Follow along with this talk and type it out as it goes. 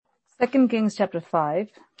2 Kings chapter 5.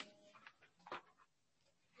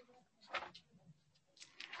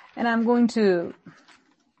 And I'm going to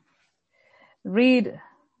read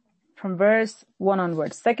from verse 1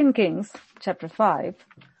 onwards. 2 Kings chapter 5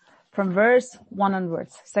 from verse 1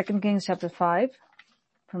 onwards. 2 Kings chapter 5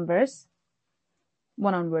 from verse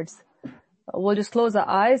 1 onwards. We'll just close our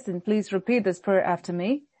eyes and please repeat this prayer after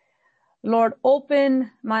me. Lord, open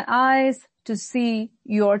my eyes to see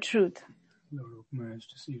your truth. Lord, open my eyes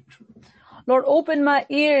to see your truth. Lord, open my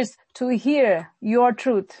ears to hear your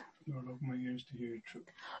truth. Lord, open my ears to hear your truth.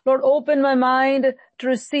 Lord, open my mind to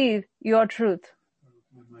receive your truth. Lord,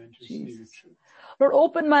 open my mind to receive your truth. Lord,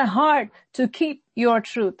 open my heart to keep your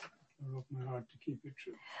truth. Lord, open my heart to keep your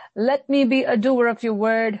truth. Let me be a doer of your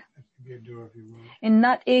word. Let me be a doer of your word. And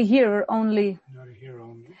not a hearer only. Not a hearer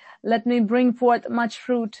only. Let me bring forth much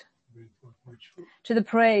fruit. Bring forth much fruit. To the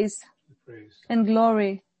praise. And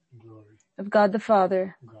glory. Of God the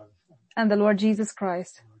Father. And the Lord Jesus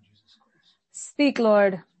Christ. Speak,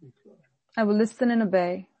 Lord. I will listen and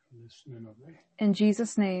obey. In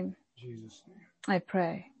Jesus' name. I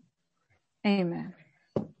pray. Amen.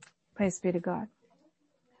 Praise be to God.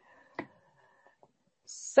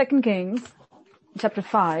 2 Kings chapter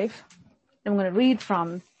 5. I'm going to read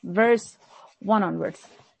from verse 1 onwards.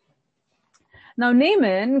 Now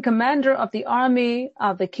Naaman, commander of the army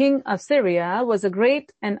of the king of Syria, was a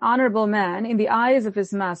great and honorable man in the eyes of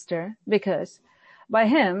his master, because by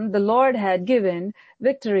him the Lord had given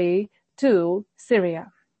victory to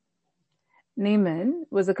Syria. Naaman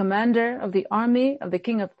was a commander of the army of the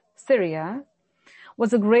king of Syria,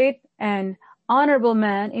 was a great and honorable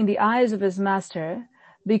man in the eyes of his master,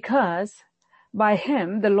 because by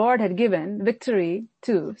him the Lord had given victory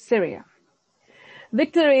to Syria.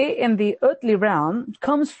 Victory in the earthly realm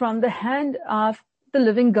comes from the hand of the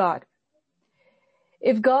living God.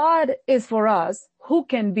 If God is for us, who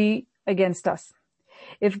can be against us?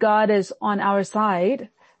 If God is on our side,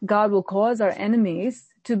 God will cause our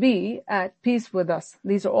enemies to be at peace with us.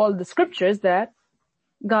 These are all the scriptures that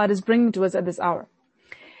God is bringing to us at this hour.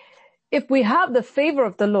 If we have the favor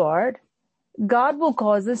of the Lord, God will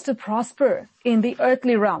cause us to prosper in the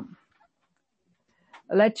earthly realm.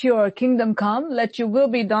 Let your kingdom come, let your will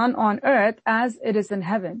be done on earth as it is in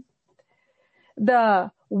heaven.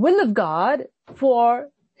 The will of God for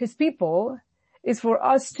his people is for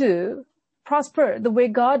us to prosper the way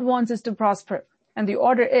God wants us to prosper. And the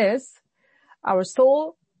order is, our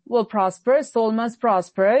soul will prosper, soul must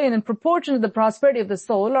prosper, and in proportion to the prosperity of the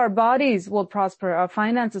soul, our bodies will prosper, our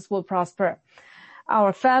finances will prosper,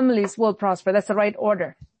 our families will prosper. That's the right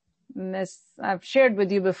order. And as I've shared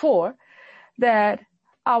with you before, that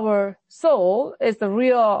our soul is the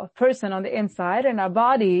real person on the inside, and our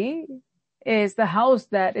body is the house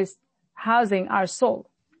that is housing our soul.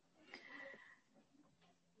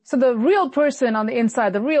 So the real person on the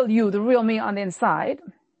inside, the real you, the real me on the inside,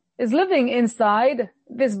 is living inside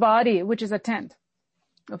this body, which is a tent.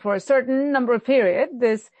 For a certain number of period,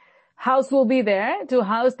 this house will be there to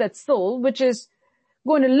house that soul, which is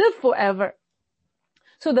going to live forever.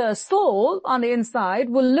 So the soul on the inside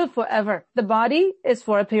will live forever. The body is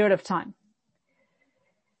for a period of time.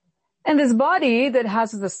 And this body that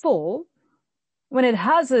houses the soul, when it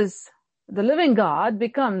houses the living God,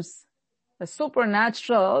 becomes a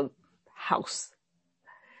supernatural house.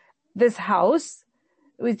 This house,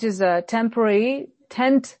 which is a temporary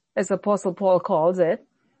tent, as Apostle Paul calls it,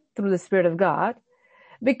 through the Spirit of God,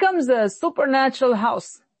 becomes a supernatural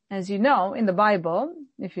house. As you know, in the Bible,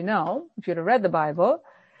 if you'd have read the Bible,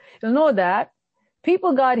 you'll know that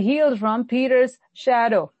people got healed from Peter's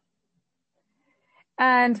shadow.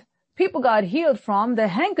 And people got healed from the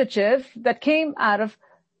handkerchief that came out of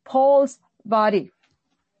Paul's body.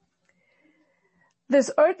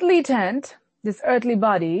 This earthly tent, this earthly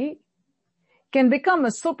body, can become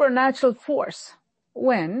a supernatural force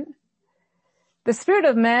when the spirit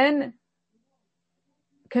of man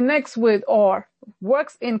connects with or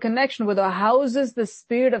works in connection with or houses the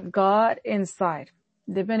Spirit of God inside,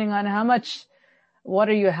 depending on how much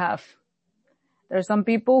water you have. There are some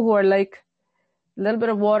people who are like a little bit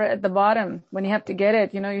of water at the bottom. When you have to get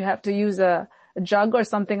it, you have to use a jug or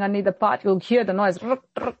something underneath the pot. You'll hear the noise,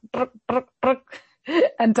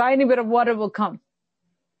 and tiny bit of water will come.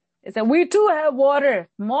 It's that we too have water,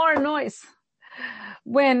 more noise.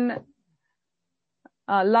 When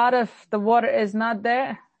a lot of the water is not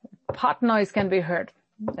there, pot noise can be heard.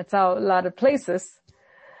 That's how a lot of places,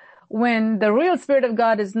 when the real Spirit of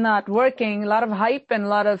God is not working, a lot of hype and a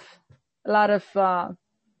lot of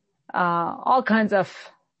all kinds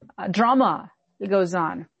of drama goes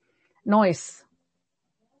on. Noise.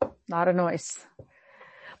 A lot of noise.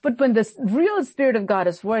 But when the real Spirit of God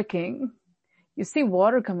is working, you see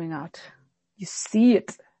water coming out. You see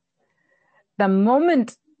it. The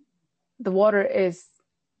moment the water is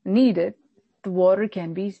needed, the water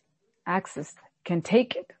can be accessed, can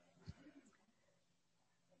take it.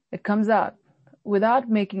 It comes out without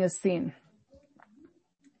making a scene.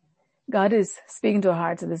 God is speaking to our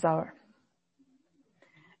hearts at this hour.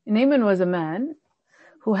 Naaman was a man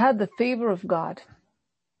who had the favor of God.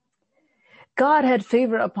 God had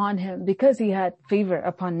favor upon him because he had favor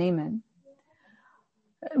upon Naaman.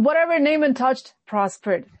 Whatever Naaman touched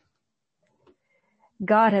prospered.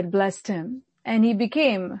 God had blessed him, and he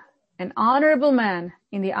became an honorable man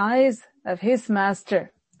in the eyes of his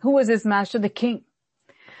master. Who was his master? The king.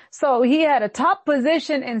 So he had a top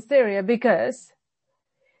position in Syria because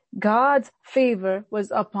God's favor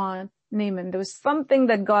was upon Naaman. There was something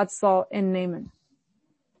that God saw in Naaman.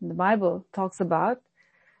 The Bible talks about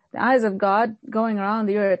the eyes of God going around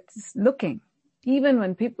the earth looking. Even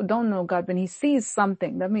when people don't know God, when he sees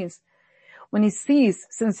something, that means when he sees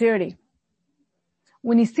sincerity,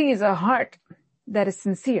 when he sees a heart that is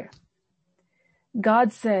sincere,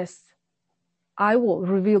 God says, I will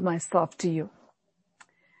reveal myself to you.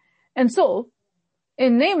 And so,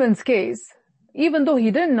 in Naaman's case, even though he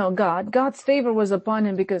didn't know God, God's favor was upon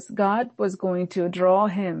him because God was going to draw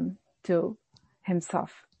him to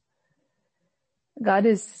himself. God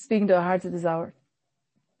is speaking to our hearts at this hour.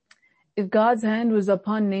 If God's hand was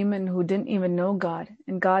upon Naaman who didn't even know God,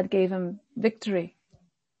 and God gave him victory,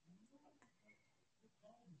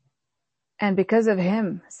 and because of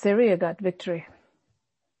him, Syria got victory,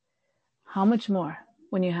 how much more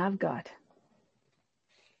when you have God?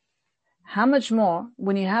 How much more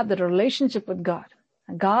when you have that relationship with God?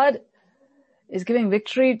 God is giving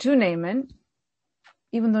victory to Naaman,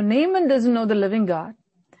 even though Naaman doesn't know the living God.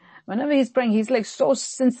 Whenever he's praying, he's like so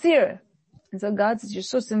sincere. And so God says, you're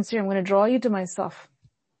so sincere, I'm going to draw you to myself.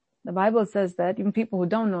 The Bible says that even people who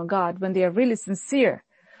don't know God, when they are really sincere,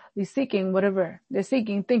 they're seeking whatever, they're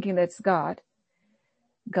seeking, thinking that's God,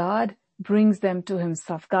 God brings them to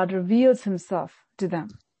himself. God reveals himself to them.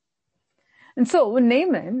 And so when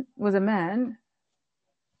Naaman was a man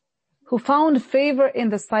who found favor in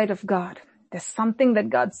the sight of God, there's something that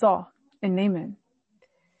God saw in Naaman.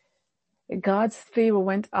 God's favor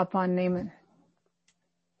went upon Naaman.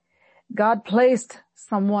 God placed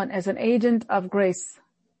someone as an agent of grace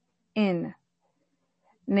in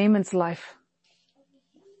Naaman's life.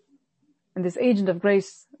 And this agent of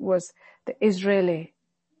grace was the Israeli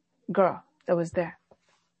girl that was there.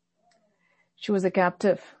 She was a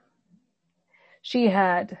captive. She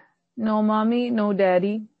had no mommy, no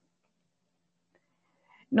daddy,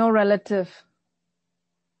 no relative.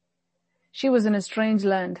 She was in a strange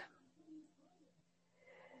land.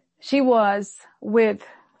 She was with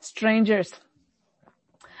strangers.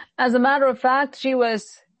 As a matter of fact, she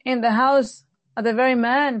was in the house of the very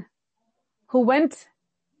man who went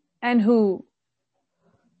and who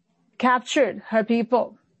captured her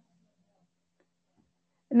people.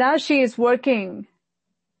 Now she is working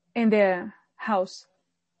in their house.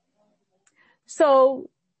 So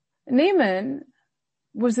Naaman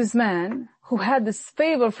was this man who had this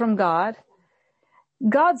favor from God.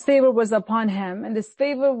 God's favor was upon him, and this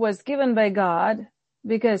favor was given by God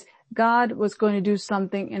because God was going to do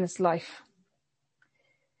something in his life.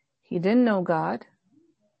 He didn't know God,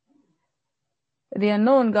 the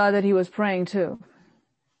unknown God that he was praying to.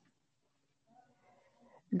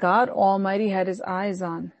 God Almighty had his eyes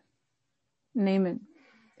on Naaman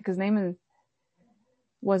because Naaman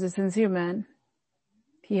was a sincere man.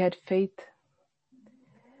 He had faith.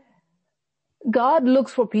 God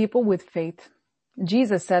looks for people with faith.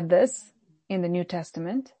 Jesus said this in the New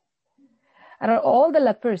Testament. And are all the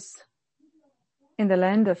lepers in the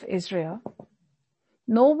land of Israel,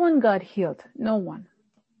 no one got healed. No one.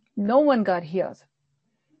 No one got healed.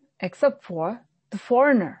 Except for the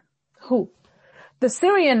foreigner. Who? The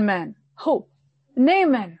Syrian man. Who?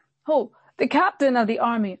 Naaman. Who? The captain of the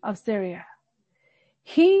army of Syria.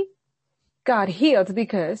 He got healed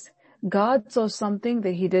because God saw something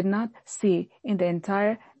that he did not see in the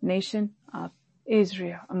entire nation of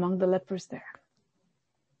Israel among the lepers there.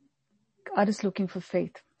 God is looking for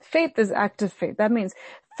faith. Faith is active faith. That means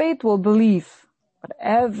faith will believe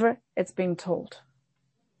whatever it's being told.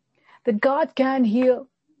 That God can heal.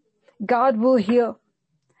 God will heal.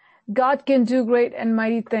 God can do great and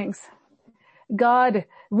mighty things. God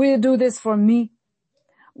will do this for me.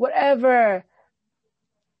 Whatever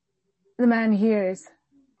the man hears,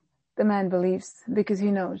 the man believes because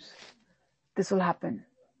he knows this will happen.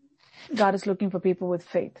 God is looking for people with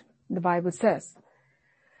faith. The Bible says,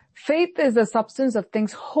 faith is the substance of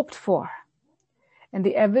things hoped for and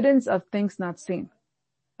the evidence of things not seen.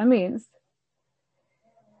 That means,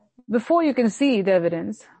 before you can see the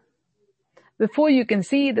evidence, before you can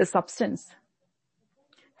see the substance,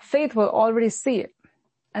 faith will already see it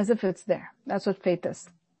as if it's there. That's what faith is.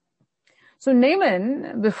 So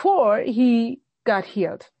Naaman, before he got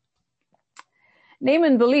healed,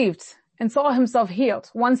 Naaman believed and saw himself healed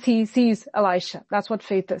once he sees Elisha. That's what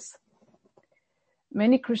faith is.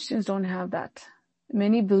 Many Christians don't have that.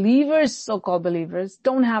 Many believers, so-called believers,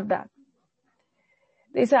 don't have that.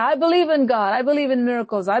 They say, I believe in God. I believe in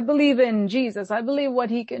miracles. I believe in Jesus. I believe what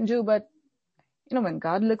he can do. But, when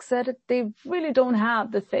God looks at it, they really don't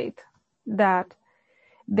have the faith that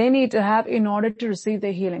they need to have in order to receive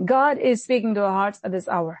the healing. God is speaking to our hearts at this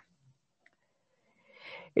hour.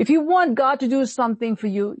 If you want God to do something for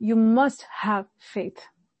you, you must have faith.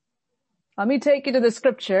 Let me take you to the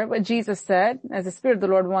scripture, what Jesus said, as the Spirit of the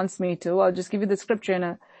Lord wants me to. I'll just give you the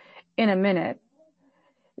scripture in a minute.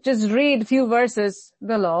 Just read a few verses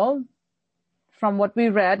below from what we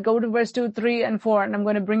read. Go to verse 2, 3, and 4, and I'm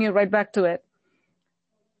going to bring you right back to it.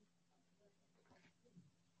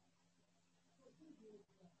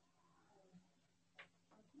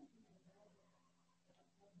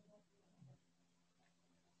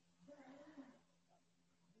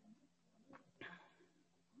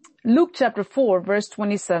 Luke chapter 4, verse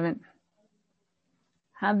 27.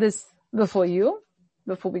 Have this before you,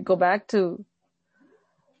 before we go back to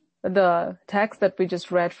the text that we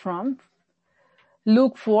just read from.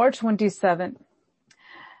 Luke 4:27.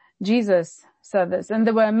 Jesus said this, and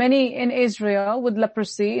there were many in Israel with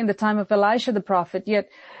leprosy in the time of Elisha the prophet, yet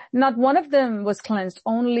not one of them was cleansed,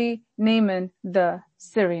 only Naaman the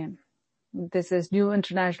Syrian. This is New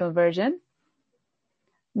International Version,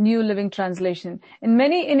 New Living Translation. And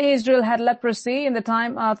many in Israel had leprosy in the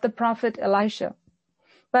time of the prophet Elisha.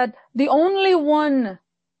 But the only one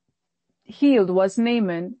healed was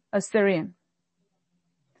Naaman, a Syrian.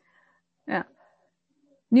 Yeah.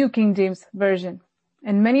 New King James Version.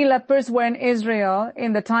 And many lepers were in Israel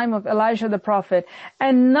in the time of Elisha the prophet,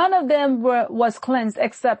 and none of them was cleansed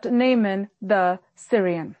except Naaman the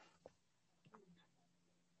Syrian.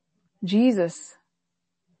 Jesus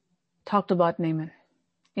talked about Naaman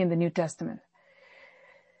in the New Testament.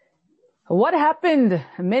 What happened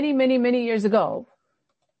many, many, many years ago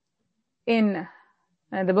in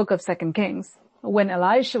the book of 2 Kings, when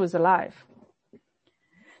Elisha was alive.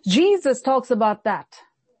 Jesus talks about that.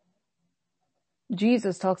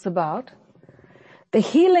 Jesus talks about the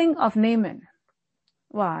healing of Naaman.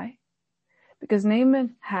 Why? Because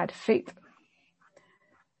Naaman had faith.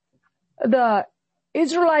 The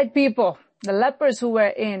Israelite people, the lepers who were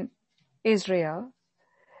in Israel,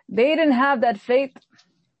 they didn't have that faith.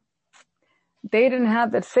 They didn't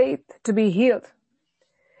have that faith to be healed.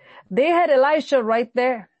 They had Elisha right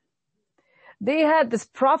there. They had this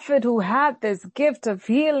prophet who had this gift of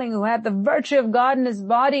healing, who had the virtue of God in his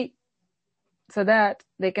body, so that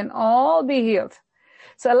they can all be healed.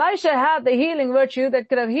 So Elisha had the healing virtue that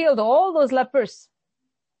could have healed all those lepers.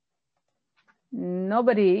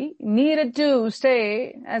 Nobody needed to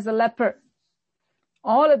stay as a leper.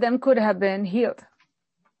 All of them could have been healed.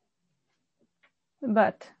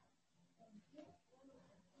 But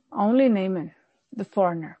only Naaman, the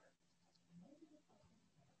foreigner.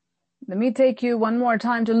 Let me take you one more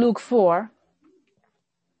time to Luke 4.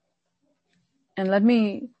 And let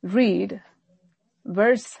me read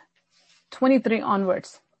verse 23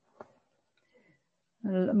 onwards.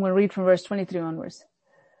 I'm going to read from verse 23 onwards.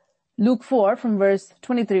 Luke 4 from verse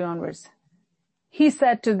 23 onwards. He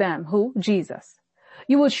said to them, who? Jesus.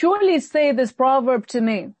 You will surely say this proverb to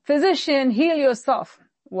me, physician, heal yourself.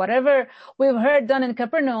 Whatever we've heard done in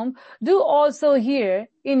Capernaum, do also here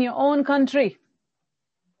in your own country.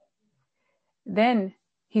 Then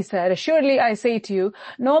he said, assuredly I say to you,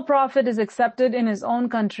 no prophet is accepted in his own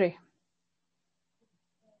country.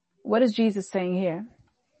 What is Jesus saying here?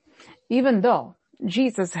 Even though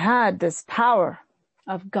Jesus had this power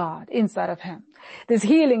of God inside of him, this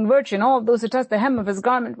healing virtue, and all of those who touched the hem of his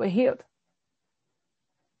garment were healed.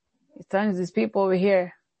 He's telling these people over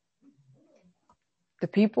here, the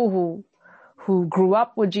people who grew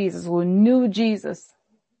up with Jesus, who knew Jesus,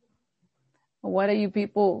 what are you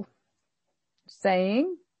people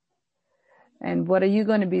saying? And what are you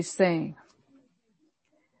going to be saying?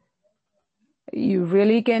 You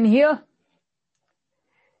really can heal?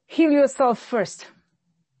 Heal yourself first.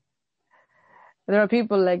 There are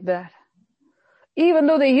people like that. Even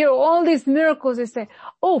though they hear all these miracles, they say,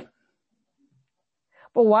 oh,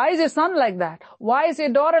 but why is your son like that? Why is your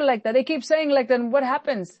daughter like that? They keep saying like that, and what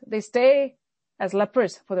happens? They stay as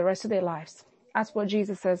lepers for the rest of their lives. That's what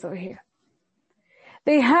Jesus says over here.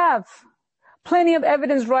 They have plenty of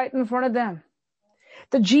evidence right in front of them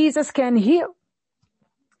that Jesus can heal.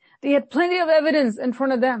 They had plenty of evidence in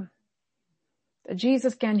front of them that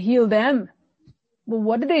Jesus can heal them. But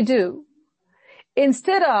what did they do?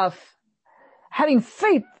 Instead of having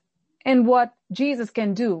faith in what Jesus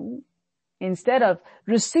can do, instead of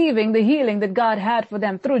receiving the healing that God had for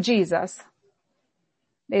them through Jesus,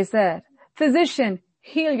 they said, physician,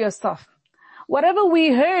 heal yourself. Whatever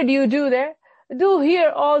we heard you do there, do here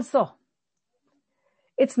also.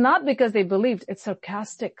 It's not because they believed, it's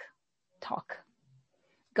sarcastic talk.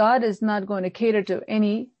 God is not going to cater to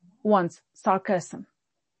anyone's sarcasm.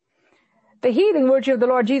 The healing virtue of the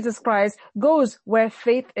Lord Jesus Christ goes where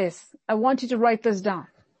faith is. I want you to write this down.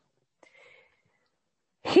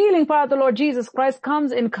 Healing power of the Lord Jesus Christ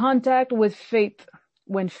comes in contact with faith.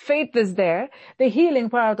 When faith is there, the healing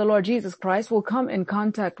power of the Lord Jesus Christ will come in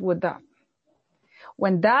contact with that.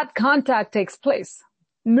 When that contact takes place,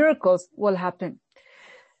 miracles will happen.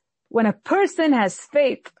 When a person has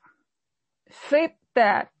faith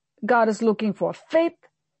that God is looking for, faith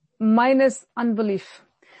minus unbelief,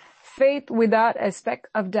 faith without a speck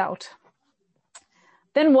of doubt,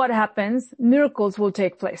 then what happens? Miracles will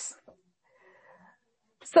take place.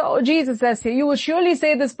 So Jesus says here, you will surely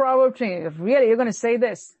say this proverb to me. If really you're going to say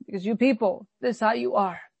this, because you people, this is how you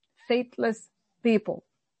are. Faithless people.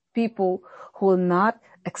 People who will not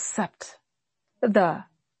accept the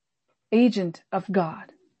agent of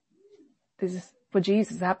God. This is for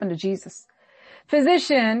Jesus. It happened to Jesus.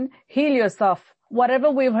 Physician, heal yourself.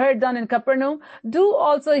 Whatever we've heard done in Capernaum, do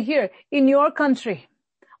also here in your country.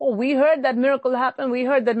 Oh, we heard that miracle happen. We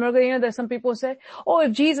heard that miracle. There's some people say, oh,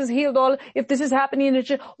 if Jesus healed all, if this is happening in the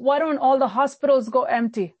church, why don't all the hospitals go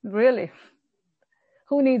empty? Really?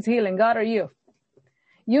 Who needs healing, God or you?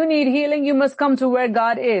 You need healing, you must come to where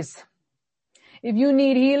God is. If you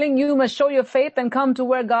need healing, you must show your faith and come to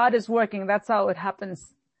where God is working. That's how it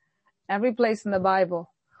happens. Every place in the Bible,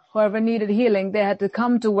 whoever needed healing, they had to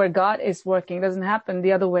come to where God is working. It doesn't happen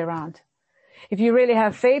the other way around. If you really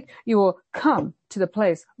have faith, you will come to the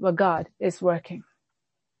place where God is working.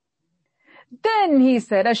 Then he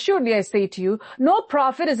said, assuredly I say to you, no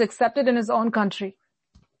prophet is accepted in his own country.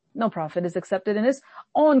 No prophet is accepted in his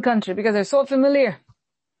own country because they're so familiar.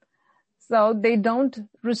 So they don't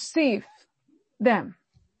receive them.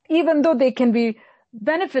 Even though they can be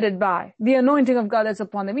benefited by the anointing of God that's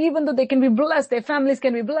upon them, even though they can be blessed, their families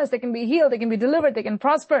can be blessed, they can be healed, they can be delivered, they can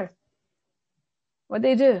prosper. What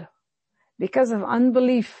they do? Because of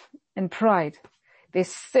unbelief and pride, they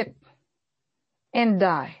sit and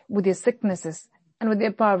die with their sicknesses and with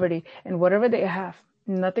their poverty and whatever they have.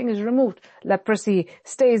 Nothing is removed. Leprosy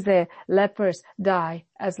stays there. Lepers die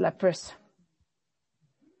as lepers.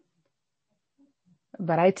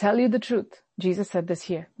 But I tell you the truth. Jesus said this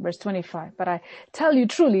here, verse 25. But I tell you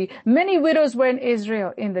truly, many widows were in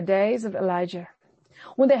Israel in the days of Elijah,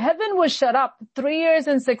 when the heaven was shut up 3 years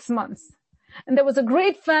and 6 months. And there was a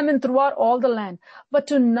great famine throughout all the land. But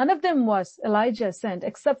to none of them was Elijah sent,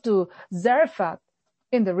 except to Zarephath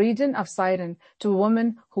in the region of Sidon, to a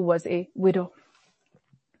woman who was a widow.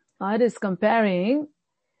 God is comparing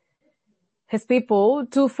his people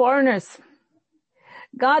to foreigners.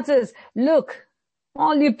 God says, look,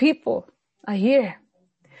 all you people are here.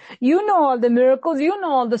 You know all the miracles. You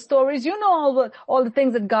know all the stories. You know all the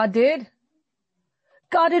things that God did.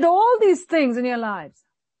 God did all these things in your lives.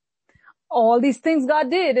 All these things God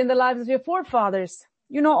did in the lives of your forefathers.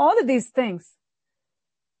 You know all of these things.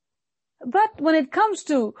 But when it comes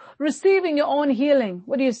to receiving your own healing,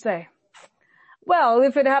 what do you say? Well,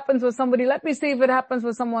 if it happens with somebody, let me see if it happens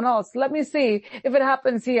with someone else. Let me see if it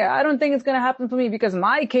happens here. I don't think it's going to happen for me because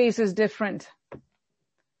my case is different.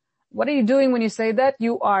 What are you doing when you say that?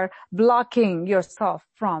 You are blocking yourself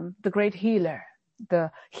from the great healer,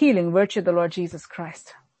 the healing virtue of the Lord Jesus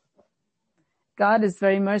Christ. God is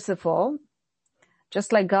very merciful.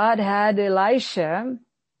 Just like God had Elisha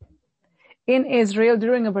in Israel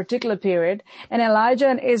during a particular period and Elijah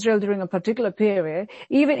in Israel during a particular period,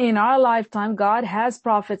 even in our lifetime, God has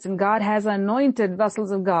prophets and God has anointed vessels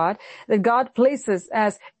of God that God places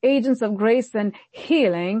as agents of grace and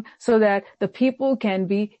healing so that the people can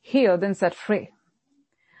be healed and set free.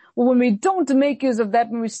 Well, when we don't make use of that,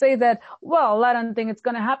 when we say that, well, I don't think it's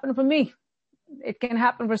going to happen for me. It can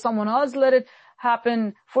happen for someone else. Let it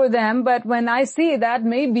happen for them. But when I see that,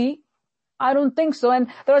 maybe, I don't think so. And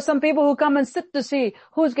there are some people who come and sit to see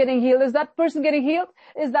who's getting healed. Is that person getting healed?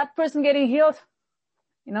 Is that person getting healed?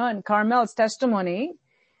 You know, in Carmel's testimony,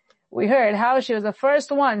 we heard how she was the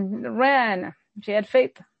first one that ran. She had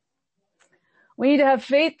faith. We need to have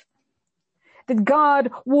faith that God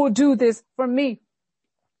will do this for me.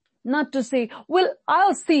 Not to say, well,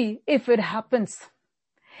 I'll see if it happens.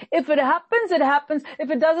 If it happens, it happens. If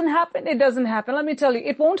it doesn't happen, it doesn't happen. Let me tell you,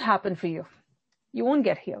 it won't happen for you. You won't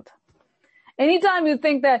get healed. Anytime you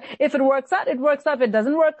think that if it works out, it works out. If it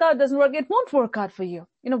doesn't work out, it doesn't work. It won't work out for you.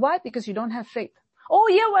 You know why? Because you don't have faith. Oh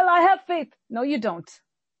yeah, well, I have faith. No, you don't.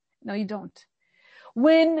 No, you don't.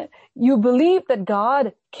 When you believe that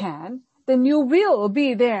God can, then you will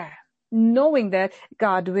be there, knowing that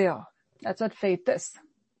God will. That's what faith is.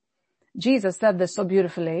 Jesus said this so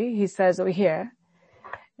beautifully. He says over here,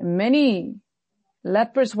 many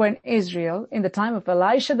lepers were in Israel in the time of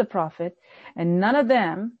Elisha the prophet, and none of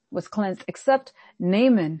them was cleansed except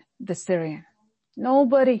Naaman the Syrian.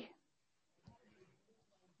 Nobody.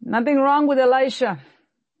 Nothing wrong with Elisha.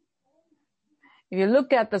 If you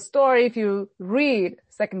look at the story, if you read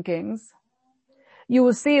 2 Kings, you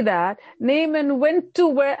will see that Naaman went to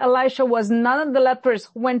where Elisha was. None of the lepers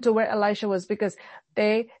went to where Elisha was because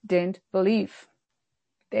they didn't believe.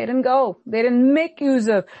 They didn't go. They didn't make use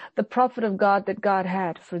of the prophet of God that God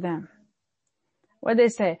had for them. Where they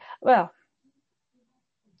say, well,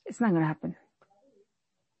 it's not going to happen.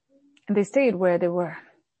 And they stayed where they were.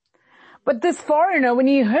 But this foreigner, when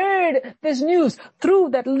he heard this news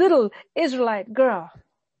through that little Israelite girl,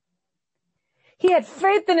 he had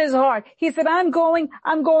faith in his heart. He said, I'm going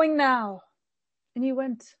now. And he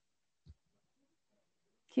went.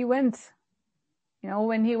 He went. You know,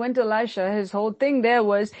 when he went to Elisha, his whole thing there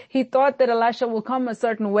was, he thought that Elisha will come a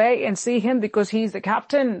certain way and see him because he's the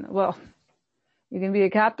captain. Well, you can be a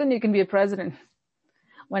captain, you can be a president.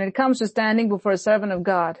 When it comes to standing before a servant of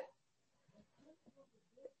God,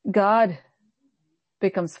 God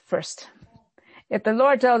becomes first. If the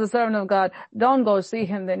Lord tells a servant of God, don't go see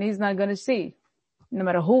him, then he's not going to see, no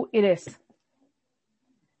matter who it is.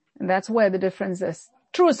 And that's where the difference is.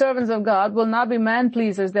 True servants of God will not be man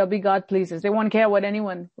pleasers, they'll be God pleasers. They won't care what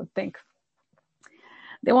anyone would think.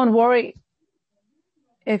 They won't worry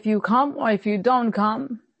if you come or if you don't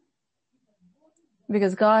come,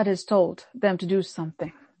 because God has told them to do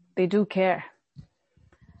something. They do care.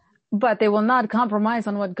 But they will not compromise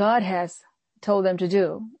on what God has told them to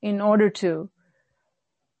do in order to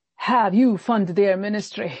have you fund their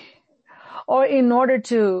ministry or in order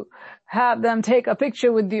to have them take a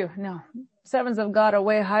picture with you. No. Servants of God are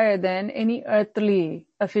way higher than any earthly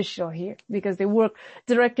official here because they work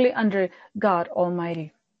directly under God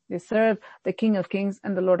Almighty. They serve the King of Kings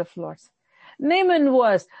and the Lord of Lords. Naaman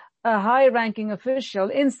was a high-ranking official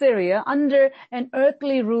in Syria under an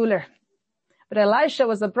earthly ruler. But Elisha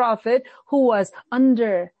was a prophet who was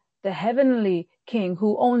under the heavenly king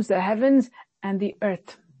who owns the heavens and the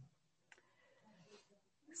earth.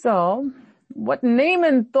 So, what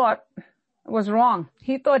Naaman thought was wrong.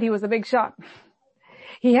 He thought he was a big shot.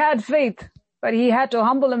 He had faith, but he had to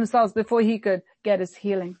humble himself before he could get his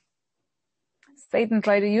healing. Satan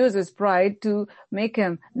tried to use his pride to make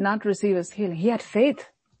him not receive his healing. He had faith.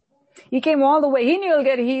 He came all the way. He knew he'll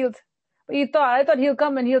get healed. But I thought he'll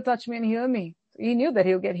come and he'll touch me and heal me. He knew that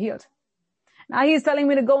he'll get healed. Now he's telling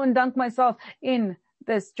me to go and dunk myself in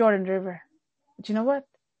this Jordan River. But you know what?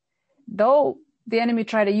 Though the enemy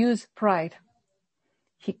tried to use pride,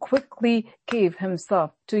 he quickly gave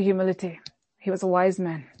himself to humility. He was a wise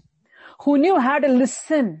man who knew how to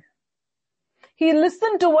listen. He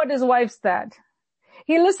listened to what his wife said.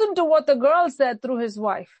 He listened to what the girl said through his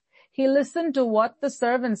wife. He listened to what the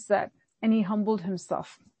servant said, and he humbled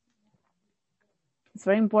himself. It's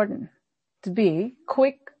very important to be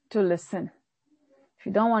quick to listen. If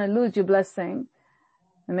you don't want to lose your blessing,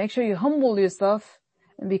 then make sure you humble yourself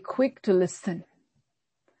and be quick to listen.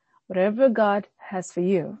 Whatever God has for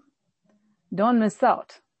you, don't miss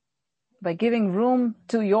out by giving room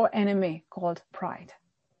to your enemy called pride.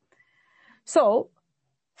 So,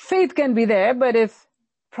 faith can be there, but if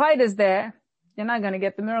pride is there, you're not going to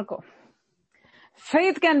get the miracle.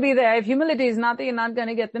 Faith can be there. If humility is not there, you're not going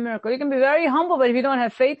to get the miracle. You can be very humble, but if you don't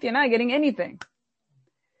have faith, you're not getting anything.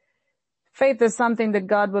 Faith is something that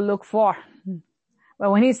God will look for.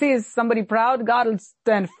 But when he sees somebody proud, God will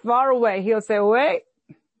stand far away. He'll say, wait,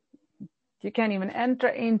 you can't even enter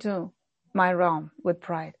into my realm with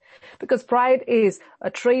pride. Because pride is a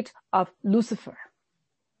trait of Lucifer.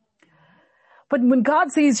 But when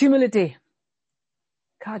God sees humility,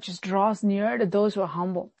 God just draws near to those who are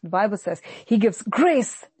humble. The Bible says he gives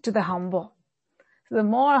grace to the humble. So the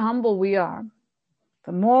more humble we are,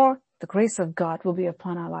 the more the grace of God will be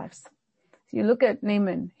upon our lives. So you look at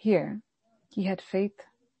Naaman here. He had faith.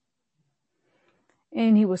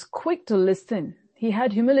 And he was quick to listen. He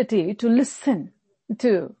had humility to listen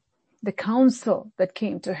to the counsel that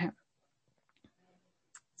came to him.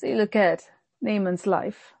 So you look at Naaman's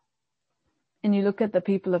life. and you look at the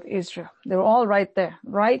people of Israel, they were all right there,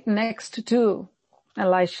 right next to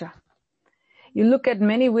Elisha. You look at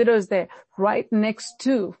many widows there, right next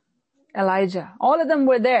to Elijah. All of them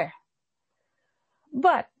were there.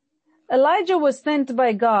 But Elijah was sent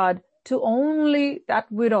by God to only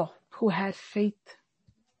that widow who had faith.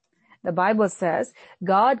 The Bible says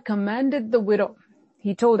God commanded the widow.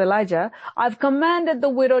 He told Elijah, I've commanded the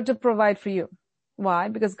widow to provide for you. Why?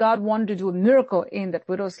 Because God wanted to do a miracle in that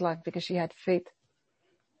widow's life because she had faith.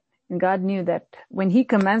 And God knew that when he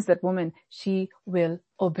commands that woman, she will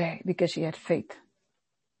obey because she had faith.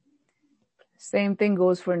 Same thing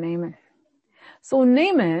goes for Naaman. So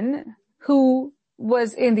Naaman, who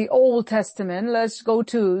was in the Old Testament, let's go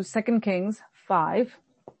to 2 Kings 5.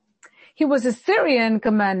 He was a Syrian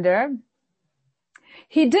commander.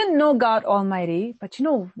 He didn't know God Almighty, but you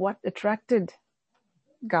know what attracted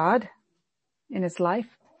God in his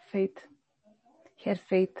life? Faith. He had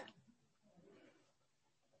faith.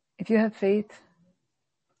 If you have faith,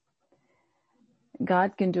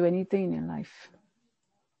 God can do anything in your life.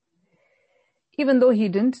 Even though he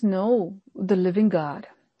didn't know the living God,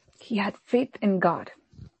 he had faith in God,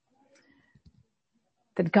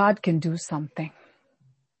 that God can do something.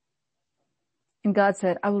 And God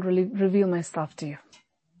said, I will reveal myself to you.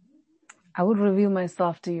 I will reveal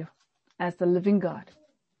myself to you as the living God,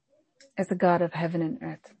 as the God of heaven and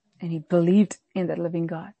earth. And he believed in that living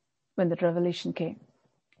God when that revelation came.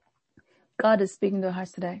 God is speaking to our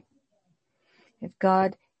hearts today. If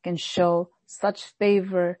God can show such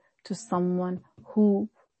favor to someone who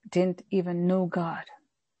didn't even know God,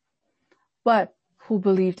 but who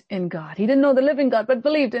believed in God. He didn't know the living God, but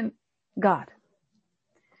believed in God.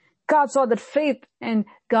 God saw that faith, and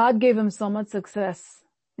God gave him so much success,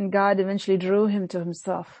 and God eventually drew him to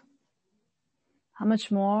himself. How much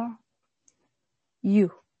more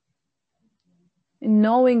you, in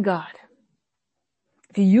knowing God,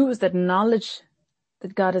 if you use that knowledge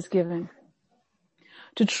that God has given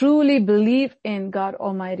to truly believe in God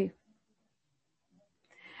Almighty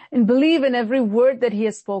and believe in every word that he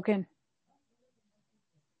has spoken,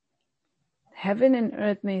 heaven and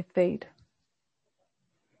earth may fade,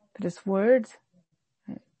 but his words,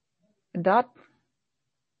 a dot,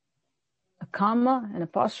 a comma, an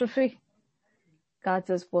apostrophe, God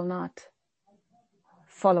says will not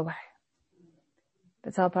fall away.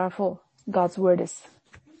 That's how powerful God's word is.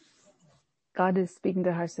 God is speaking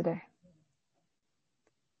to us today.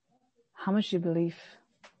 How much you believe?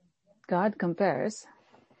 God compares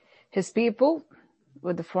his people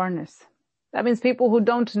with the foreigners. That means people who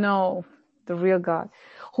don't know the real God,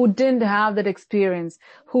 who didn't have that experience,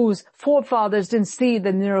 whose forefathers didn't see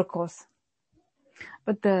the miracles.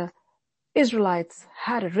 But the Israelites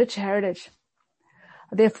had a rich heritage.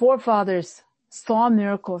 Their forefathers saw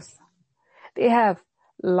miracles. They have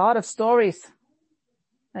a lot of stories.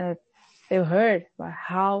 They've heard about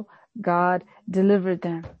how God delivered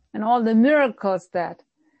them and all the miracles that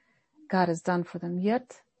God has done for them.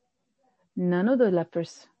 Yet, none of the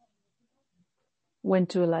lepers went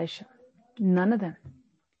to Elisha. None of them.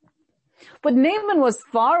 But Naaman was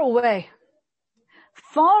far away.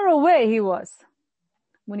 Far away he was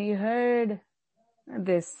when he heard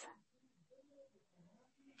this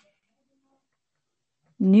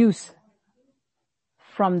news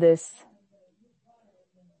from this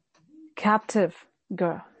captive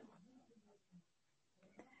girl,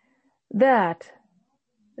 that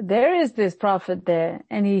there is this prophet there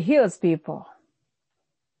and he heals people.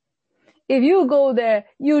 If you go there,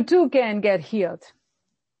 you too can get healed.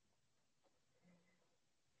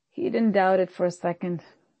 He didn't doubt it for a second.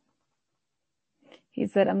 He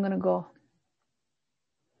said, I'm going to go.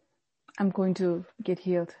 I'm going to get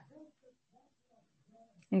healed.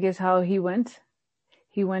 And guess how he went?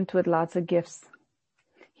 He went with lots of gifts.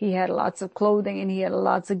 He had lots of clothing and he had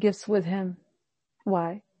lots of gifts with him.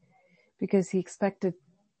 Why? Because he expected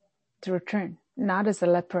to return, not as a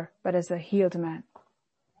leper, but as a healed man.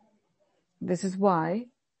 This is why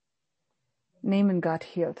Naaman got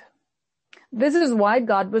healed. This is why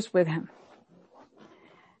God was with him.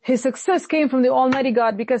 His success came from the Almighty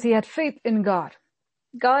God because he had faith in God.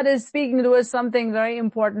 God is speaking to us something very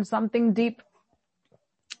important, something deep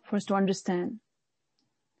for us to understand.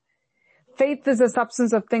 Faith is the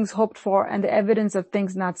substance of things hoped for and the evidence of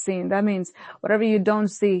things not seen. That means whatever you don't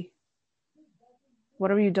see.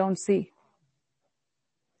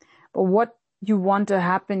 But what you want to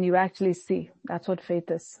happen, you actually see. That's what faith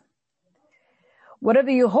is.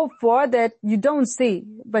 Whatever you hope for that you don't see,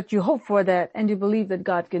 but you hope for that and you believe that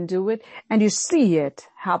God can do it and you see it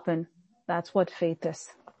happen. That's what faith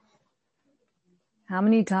is. How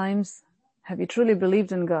many times have you truly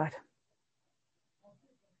believed in God?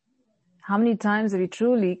 How many times have you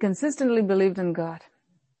truly, consistently believed in God?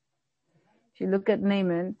 If you look at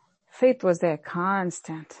Naaman, faith was there,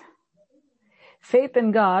 constant. Faith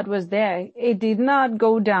in God was there. It did not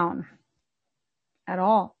go down at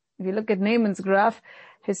all. If you look at Naaman's graph,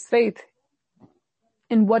 his faith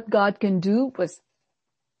in what God can do was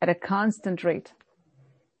at a constant rate.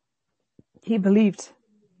 He believed.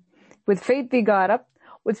 With faith he got up.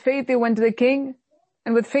 With faith he went to the king.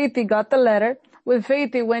 And with faith he got the letter. With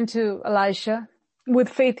faith he went to Elisha. With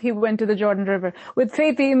faith he went to the Jordan River. With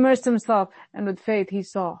faith he immersed himself. And with faith he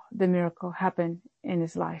saw the miracle happen in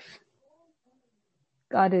his life.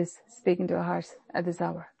 God is speaking to our hearts at this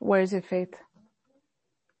hour. Where is your faith?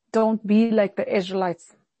 Don't be like the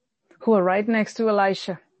Israelites who were right next to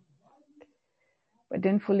Elisha, but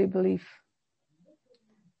didn't fully believe.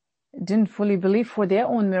 Didn't fully believe for their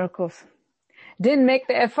own miracles. Didn't make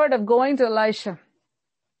the effort of going to Elisha.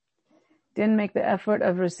 Didn't make the effort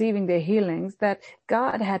of receiving the healings that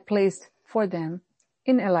God had placed for them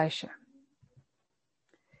in Elisha.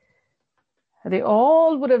 They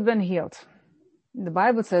all would have been healed. The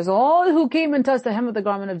Bible says all who came and touched the hem of the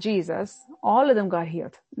garment of Jesus, all of them got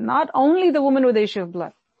healed. Not only the woman with the issue of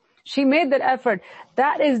blood. She made that effort.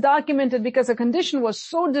 That is documented because her condition was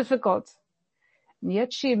so difficult. And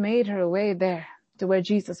yet she made her way there to where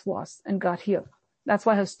Jesus was and got healed. That's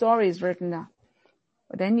why her story is written down.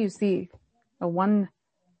 But then you see a one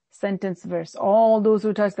sentence verse. All those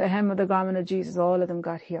who touched the hem of the garment of Jesus, all of them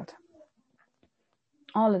got healed.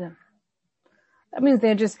 All of them. That means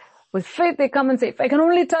they're just, with faith they come and say, if I can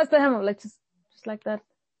only touch the hem of, like just like that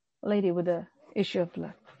lady with the issue of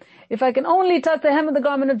blood. If I can only touch the hem of the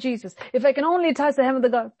garment of Jesus. If I can only touch the hem of the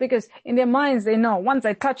garment. Because in their minds they know, once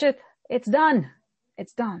I touch it, it's done.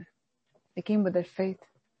 It's done. They came with their faith.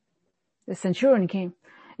 The centurion came.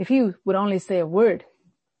 If he would only say a word,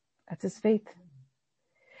 that's his faith.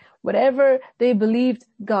 Whatever they believed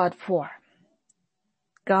God for,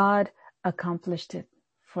 God accomplished it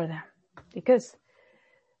for them. Because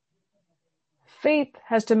faith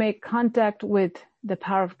has to make contact with the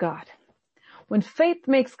power of God. When faith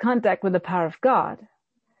makes contact with the power of God,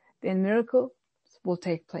 then miracles will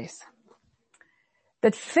take place.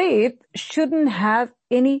 That faith shouldn't have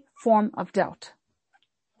any form of doubt.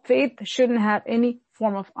 Faith shouldn't have any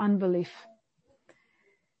form of unbelief.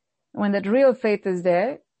 When that real faith is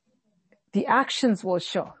there, the actions will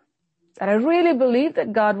show that I really believe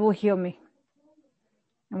that God will heal me.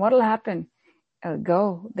 And what will happen? I'll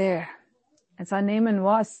go there. That's how Naaman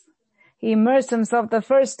was. He immersed himself the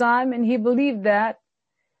first time and he believed that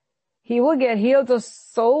he will get healed.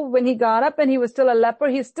 So when he got up and he was still a leper,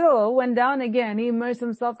 he still went down again. He immersed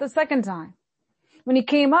himself the second time. When he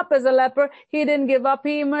came up as a leper, he didn't give up.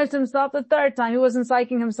 He immersed himself the third time. He wasn't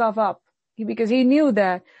psyching himself up because he knew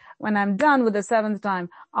that when I'm done with the seventh time,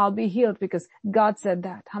 I'll be healed because God said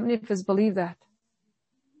that. How many of us believe that?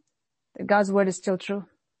 That God's word is still true?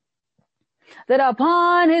 That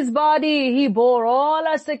upon his body he bore all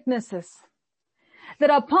our sicknesses. That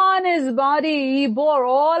upon his body he bore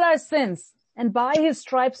all our sins. And by his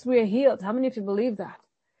stripes we are healed. How many of you believe that?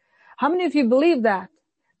 How many of you believe that?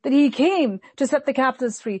 That he came to set the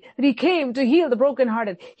captives free. That he came to heal the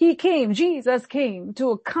brokenhearted. He came, Jesus came to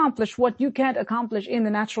accomplish what you can't accomplish in the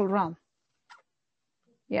natural realm.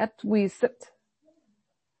 Yet we sit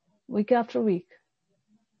week after week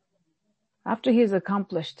after he has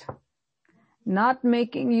accomplished, not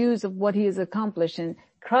making use of what he has accomplished, and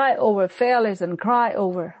cry over failures and cry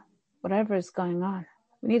over whatever is going on.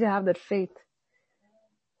 We need to have that faith.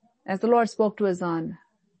 As the Lord spoke to us on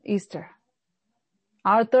Easter,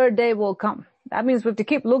 our third day will come. That means we have to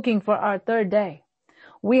keep looking for our third day.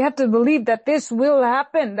 We have to believe that this will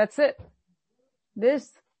happen. That's it. This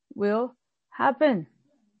will happen.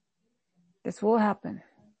 This will happen.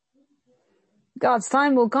 God's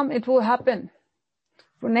time will come. It will happen.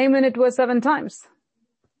 For Naaman, it was 7 times.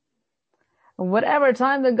 Whatever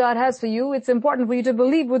time that God has for you, it's important for you to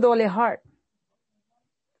believe with all your heart.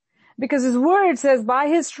 Because his word says, by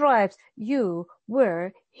his stripes, you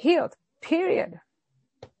were healed. Period.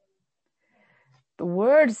 The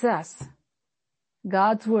word says,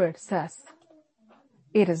 God's word says,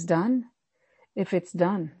 it is done. If it's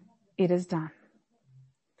done, it is done.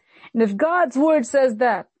 And if God's word says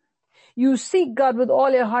that you seek God with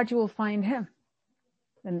all your heart, you will find him.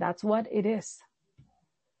 Then that's what it is.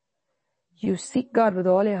 You seek God with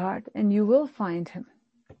all your heart and you will find him.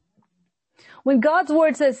 When God's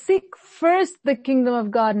word says, seek first the kingdom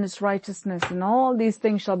of God and his righteousness, and all these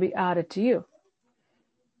things shall be added to you,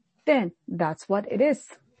 then that's what it is.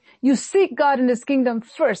 You seek God and his kingdom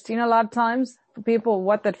first. You know, a lot of times for people,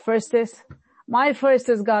 what that first is, my first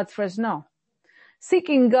is God's first. No.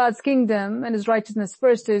 Seeking God's kingdom and His righteousness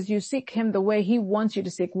first is you seek Him the way He wants you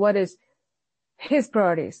to seek. What is His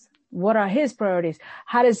priorities? What are His priorities?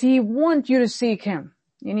 How does He want you to seek Him?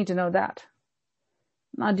 You need to know that.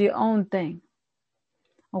 Not your own thing.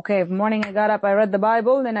 Okay, if morning I got up, I read the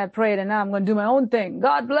Bible, then I prayed, and now I'm going to do my own thing.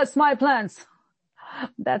 God bless my plans.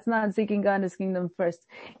 That's not seeking God and His kingdom first.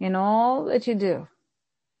 In all that you do,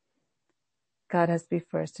 God has to be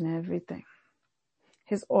first in everything.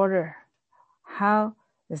 His order. How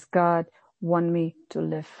does God want me to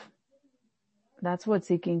live? That's what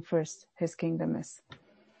seeking first His kingdom is.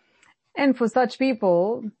 And for such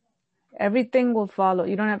people, everything will follow.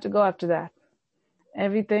 You don't have to go after that.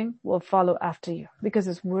 Everything will follow after you because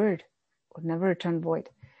His word will never return void.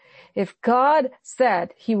 If God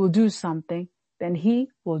said He will do something, then He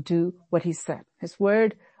will do what He said. His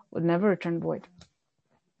word will never return void.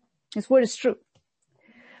 His word is true.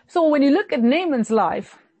 So when you look at Naaman's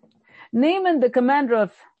life, Naaman, the commander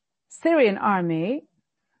of Syrian army,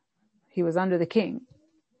 he was under the king,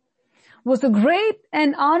 was a great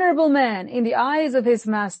and honorable man in the eyes of his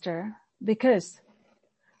master because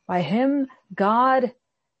by him God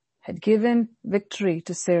had given victory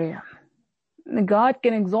to Syria. God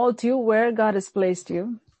can exalt you where God has placed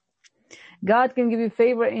you. God can give you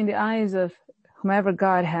favor in the eyes of whomever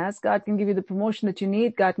God has. God can give you the promotion that you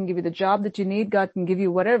need. God can give you the job that you need. God can give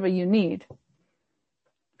you whatever you need,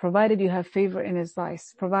 provided you have favor in His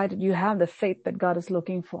eyes, provided you have the faith that God is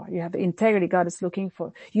looking for. You have the integrity God is looking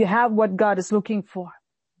for. You have what God is looking for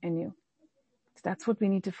in you. So that's what we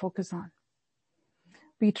need to focus on.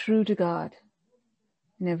 Be true to God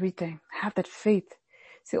in everything. Have that faith.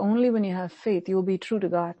 See, only when you have faith, you will be true to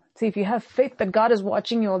God. See, if you have faith that God is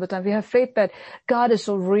watching you all the time, if you have faith that God is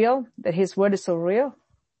so real, that His word is so real,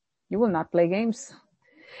 you will not play games.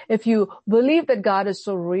 If you believe that God is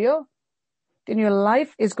so real, then your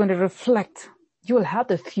life is going to reflect. You will have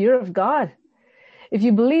the fear of God. If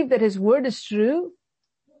you believe that His word is true,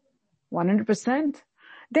 100%,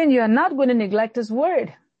 then you are not going to neglect His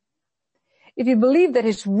word. If you believe that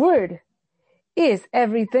His word is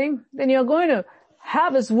everything, then you're going to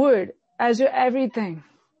have His word as your everything.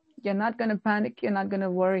 You're not going to panic. You're not going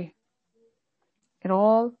to worry. It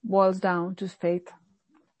all boils down to faith.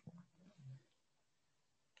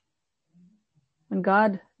 When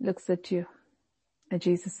God looks at you, as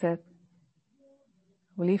Jesus said,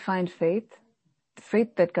 will He find faith? The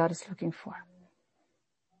faith that God is looking for.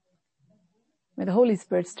 May the Holy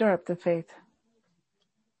Spirit stir up the faith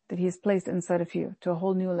that He has placed inside of you to a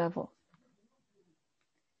whole new level.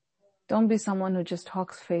 Don't be someone who just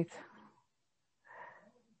talks faith.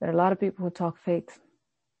 There are a lot of people who talk faith.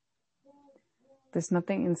 There's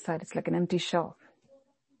nothing inside. It's like an empty shell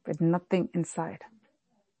with nothing inside.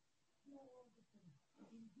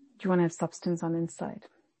 You want to have substance on the inside.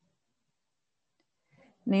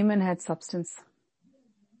 Naaman had substance.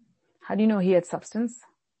 How do you know he had substance?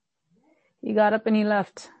 He got up and he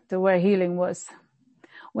left to where healing was.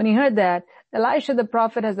 When he heard that Elisha the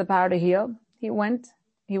prophet has the power to heal, he went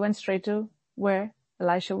straight to where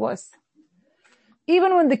Elisha was.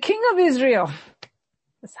 Even when the king of Israel,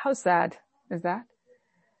 how sad is that?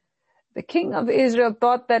 The king of Israel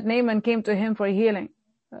thought that Naaman came to him for healing.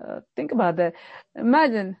 Think about that.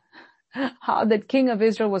 Imagine how that king of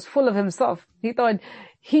Israel was full of himself. He thought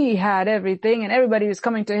he had everything and everybody was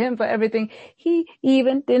coming to him for everything. He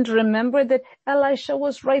even didn't remember that Elisha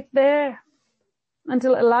was right there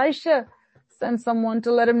until Elisha sent someone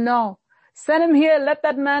to let him know. Send him here. Let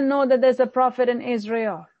that man know that there's a prophet in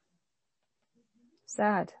Israel.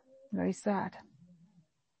 Sad. Very sad.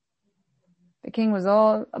 The king was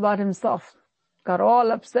all about himself. Got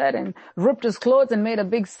all upset and ripped his clothes and made a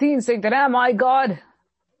big scene saying that, am I God?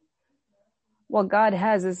 Well, God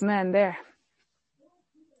has His man there.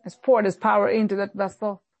 Has poured His power into that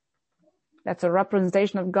vessel. That's a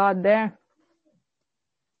representation of God there.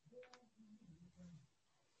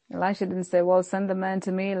 Elisha didn't say, well, send the man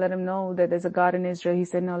to me, let him know that there's a God in Israel. He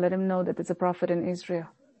said, no, let him know that there's a prophet in Israel.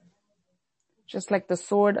 Just like the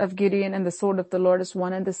sword of Gideon and the sword of the Lord is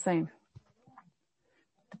one and the same.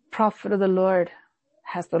 The prophet of the Lord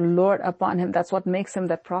has the Lord upon him. That's what makes him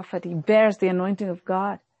that prophet. He bears the anointing of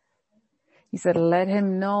God. He said, let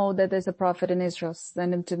him know that there's a prophet in Israel.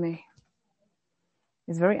 Send him to me.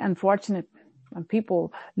 It's very unfortunate when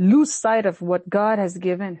people lose sight of what God has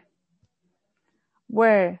given,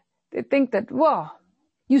 where they think that, well,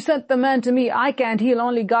 you sent the man to me. I can't heal.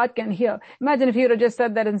 Only God can heal. Imagine if you would have just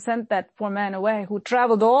said that and sent that poor man away who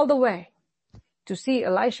traveled all the way to see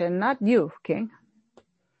Elisha, not you, king.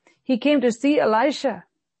 He came to see Elisha.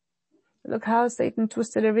 Look how Satan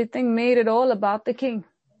twisted everything, made it all about the king.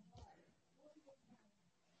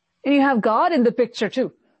 And you have God in the picture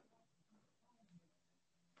too.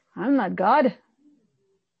 I'm not God.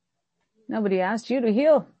 Nobody asked you to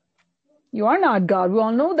heal. You are not God. We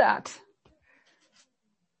all know that.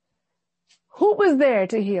 Who was there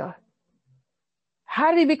to heal?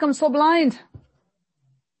 How did he become so blind?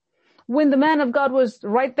 When the man of God was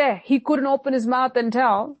right there, he couldn't open his mouth and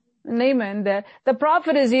tell Naaman that the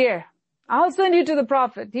prophet is here. I'll send you to the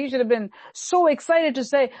prophet. He should have been so excited to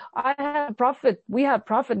say, I have a prophet. We have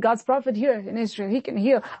prophet, God's prophet here in Israel. He can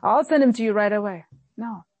heal. I'll send him to you right away.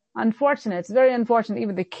 No. Unfortunate. It's very unfortunate.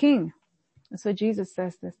 Even the king. And so Jesus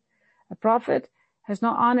says this. A prophet has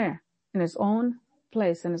no honor in his own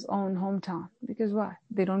place, in his own hometown. Because why?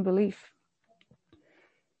 They don't believe.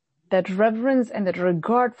 That reverence and that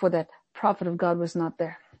regard for that prophet of God was not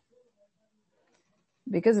there.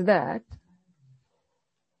 Because of that,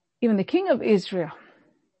 even the king of Israel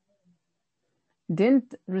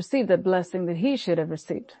didn't receive that blessing that he should have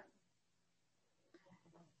received.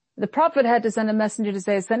 The prophet had to send a messenger to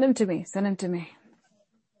say, send him to me, send him to me.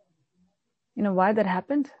 You know why that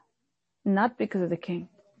happened? Not because of the king,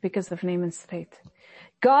 because of Naaman's faith.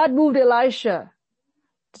 God moved Elisha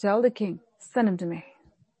to tell the king, send him to me.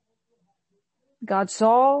 God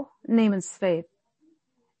saw Naaman's faith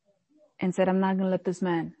and said, I'm not going to let this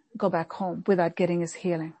man go back home without getting his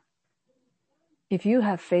healing. If you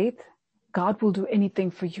have faith, God will do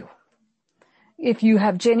anything for you. If you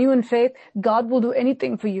have genuine faith, God will do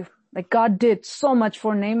anything for you. Like God did so much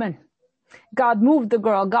for Naaman. God moved the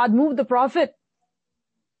girl. God moved the prophet.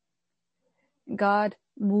 God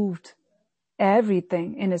moved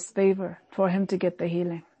everything in his favor for him to get the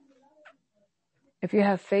healing. If you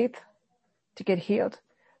have faith to get healed,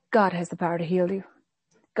 God has the power to heal you.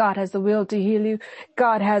 God has the will to heal you.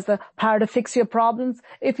 God has the power to fix your problems.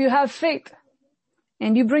 If you have faith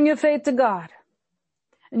and you bring your faith to God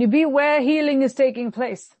and you be where healing is taking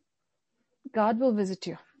place, God will visit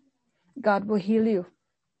you. God will heal you.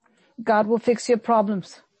 God will fix your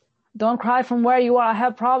problems. Don't cry from where you are. I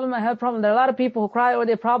have problem. There are a lot of people who cry over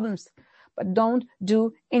their problems, but don't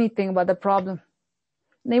do anything about the problem.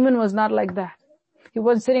 Naaman was not like that. He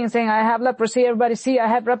wasn't sitting and saying, I have leprosy. Everybody see, I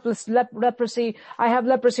have leprosy. I have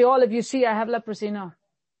leprosy. All of you see, I have leprosy. No.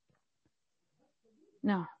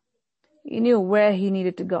 He knew where he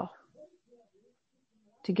needed to go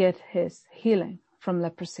to get his healing from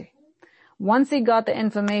leprosy. Once he got the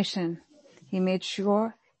information, he made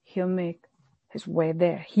sure he'll make his way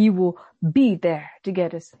there. He will be there to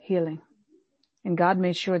get his healing. And God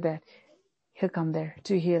made sure that he'll come there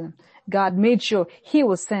to heal him. God made sure he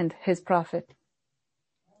will send his prophet.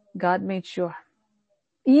 God made sure.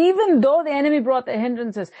 Even though the enemy brought the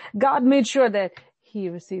hindrances, God made sure that he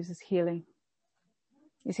receives his healing.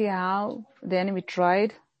 You see how the enemy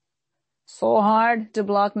tried so hard to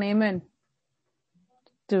block Naaman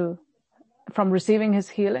from receiving his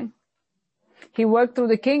healing? He worked through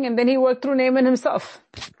the king and then he worked through Naaman himself.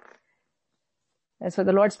 That's what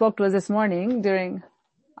the Lord spoke to us this morning during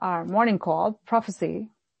our morning call, prophecy.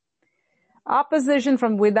 Opposition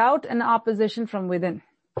from without and opposition from within.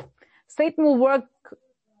 Satan will work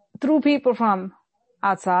through people from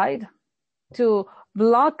outside to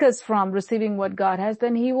block us from receiving what God has.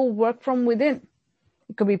 Then he will work from within.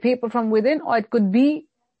 It could be people from within, or it could be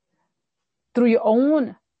through your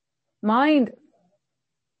own mind.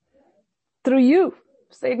 Through you,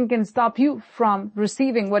 Satan can stop you from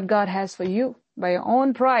receiving what God has for you by your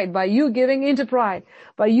own pride, by you giving into pride,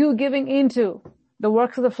 by you giving into the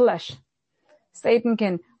works of the flesh. Satan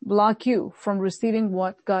can block you from receiving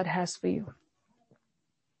what God has for you.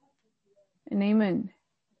 And Naaman,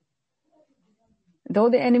 though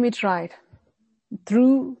the enemy tried,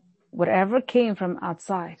 through whatever came from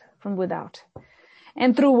outside, from without,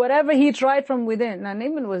 and through whatever he tried from within. Now,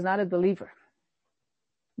 Naaman was not a believer.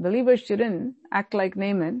 Believers shouldn't act like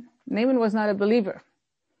Naaman. Naaman was not a believer.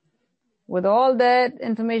 With all that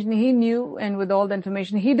information he knew and with all the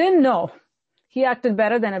information he didn't know, he acted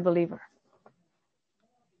better than a believer.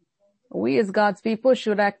 We as God's people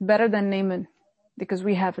should act better than Naaman because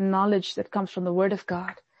we have knowledge that comes from the Word of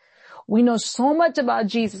God. We know so much about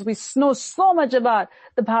Jesus. We know so much about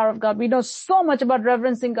the power of God. We know so much about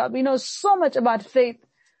reverencing God. We know so much about faith.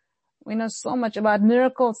 We know so much about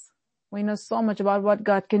miracles. We know so much about what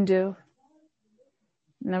God can do.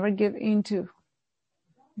 Never give in to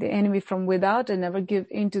the enemy from without and never give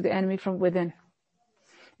in to the enemy from within.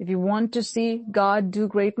 If you want to see God do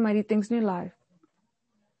great and mighty things in your life,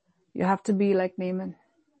 you have to be like Naaman.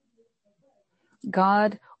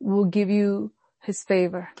 God will give you his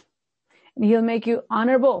favor. And he'll make you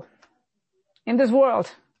honorable in this world,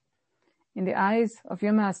 in the eyes of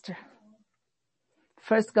your master.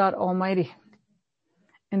 First God Almighty,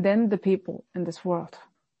 and then the people in this world.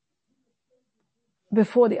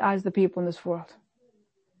 Before the eyes of the people in this world.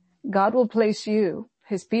 God will place you,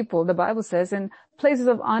 his people, the Bible says, in places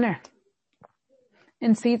of honor,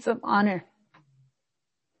 in seats of honor.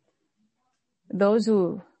 Those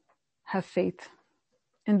who have faith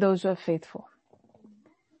and those who are faithful.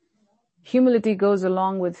 Humility goes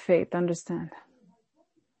along with faith, understand.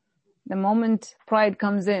 The moment pride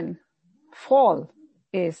comes in, fall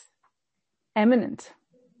is imminent.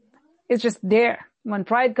 It's just there. When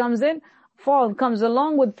pride comes in, fall comes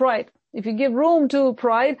along with pride. If you give room to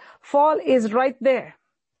pride, fall is right there.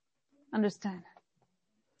 Understand.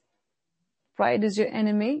 Pride is your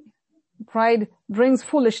enemy. Pride brings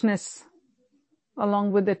foolishness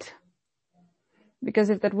along with it. Because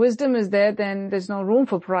if that wisdom is there, then there's no room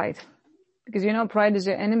for pride. Because you know pride is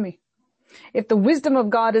your enemy. If the wisdom of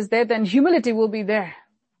God is there, then humility will be there.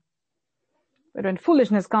 But when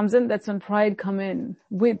foolishness comes in, that's when pride comes in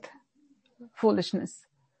with foolishness.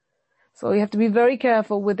 So you have to be very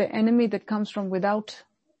careful with the enemy that comes from without,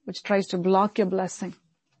 which tries to block your blessing.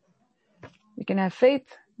 You can have faith,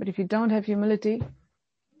 but if you don't have humility,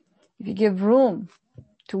 if you give room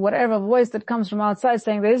to whatever voice that comes from outside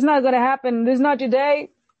saying, this is not going to happen, this is not your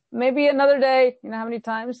day, maybe another day. You know how many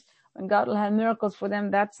times when God will have miracles for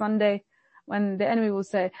them that Sunday, when the enemy will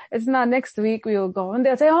say, it's not next week, we will go. And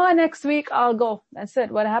they'll say, oh, next week I'll go. That's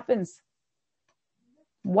it. What happens?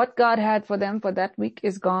 What God had for them for that week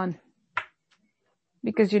is gone.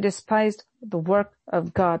 Because you despised the work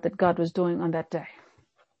of God that God was doing on that day.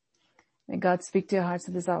 May God speak to your hearts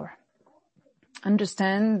at this hour.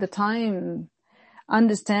 Understand the time.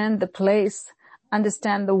 Understand the place.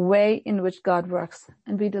 Understand the way in which God works.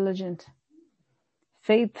 And be diligent.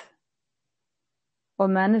 Faith will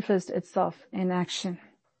manifest itself in action.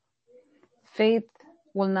 Faith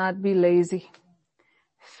will not be lazy.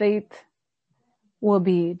 Faith will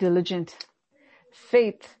be diligent.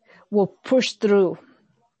 Faith will push through.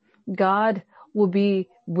 God will be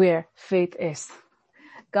where faith is.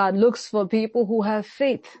 God looks for people who have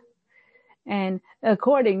faith. And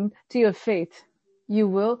according to your faith, you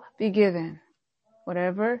will be given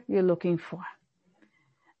whatever you're looking for.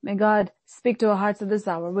 May God speak to our hearts at this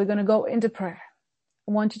hour. We're going to go into prayer.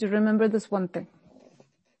 I want you to remember this one thing.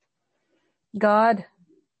 God,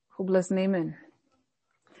 who blessed Naaman,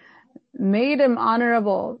 made him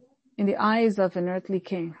honorable in the eyes of an earthly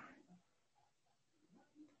king.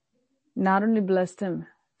 Not only blessed him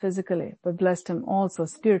physically, but blessed him also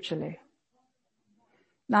spiritually.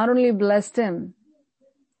 Not only blessed him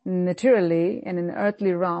materially in an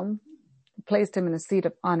earthly realm, placed him in a seat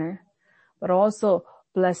of honor, but also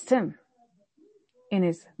blessed him in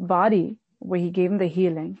his body, where he gave him the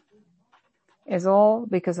healing, is all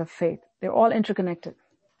because of faith. They're all interconnected.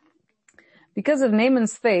 Because of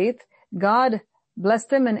Naaman's faith, God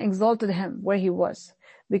blessed him and exalted him where he was.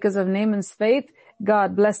 Because of Naaman's faith,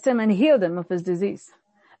 God blessed him and healed him of his disease.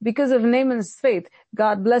 Because of Naaman's faith,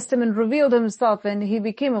 God blessed him and revealed himself, and he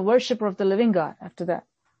became a worshiper of the living God after that.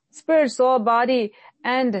 Spirit, soul, body,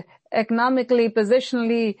 and economically,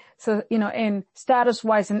 positionally, so, in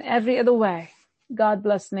status-wise, in every other way, God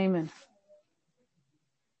blessed Naaman.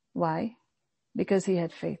 Why? Because he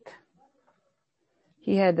had faith.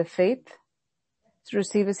 He had the faith to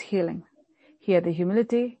receive his healing. He had the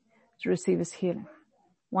humility to receive his healing.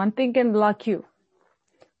 One thing can block you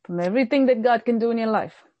from everything that God can do in your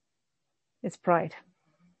life. It's pride.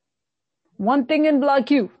 One thing can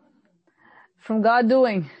block you from God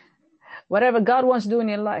doing whatever God wants to do in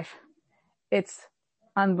your life. It's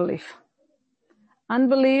unbelief.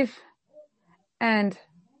 Unbelief and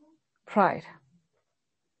pride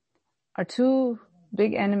are two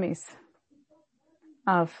big enemies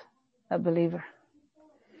of a believer.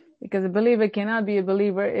 Because a believer cannot be a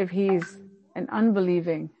believer if he's an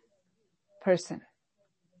unbelieving person.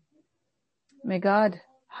 May God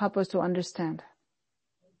help us to understand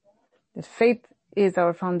that faith is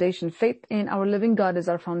our foundation. Faith in our living God is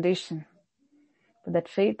our foundation. But that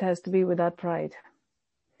faith has to be without pride.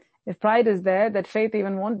 If pride is there, that faith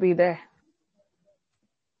even won't be there.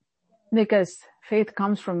 Because faith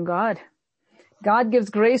comes from God. God gives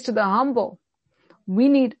grace to the humble. We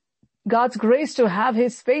need God's grace to have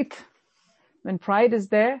his faith. When pride is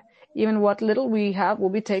there, even what little we have will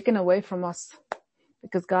be taken away from us.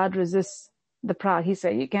 Because God resists the proud. He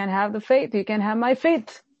said, you can't have the faith. You can't have my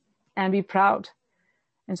faith and be proud.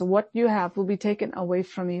 And so what you have will be taken away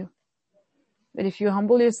from you. But if you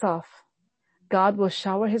humble yourself, God will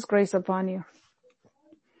shower his grace upon you.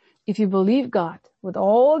 If you believe God with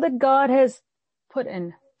all that God has put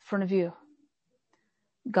in front of you,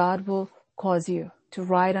 God will cause you to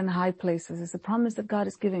ride on high places. It's a promise that God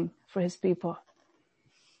is giving for his people.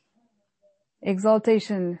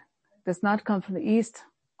 Exaltation does not come from the east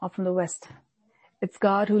or from the west. It's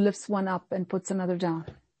God who lifts one up and puts another down.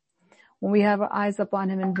 When we have our eyes upon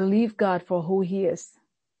him and believe God for who he is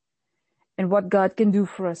and what God can do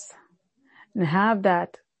for us, and have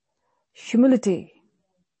that humility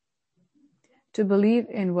to believe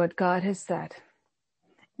in what God has said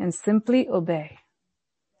and simply obey,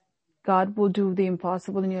 God will do the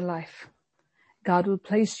impossible in your life. God will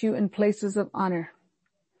place you in places of honor.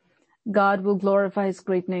 God will glorify his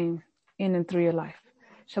great name in and through your life.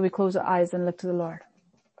 Shall we close our eyes and look to the Lord?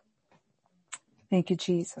 Thank you,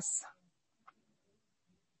 Jesus.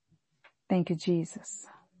 Thank you, Jesus.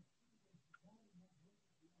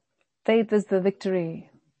 Faith is the victory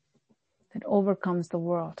that overcomes the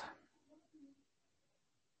world.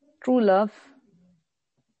 True love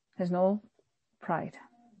has no pride.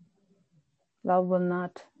 Love will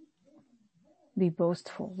not be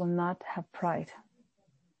boastful, will not have pride.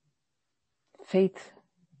 Faith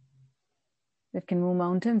that can move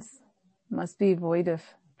mountains must be void of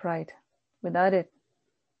pride. Without it,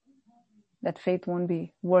 that faith won't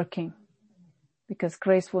be working, because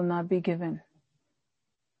grace will not be given.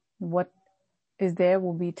 What is there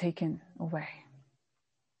will be taken away.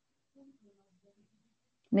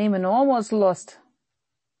 Naaman almost lost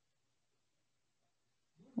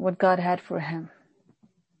what God had for him,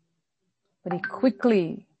 but he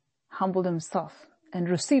quickly humbled himself and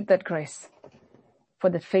received that grace for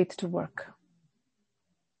the faith to work.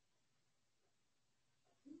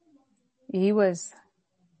 He was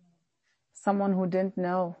someone who didn't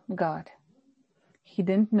know God. He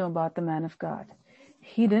didn't know about the man of God.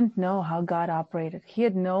 He didn't know how God operated. He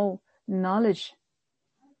had no knowledge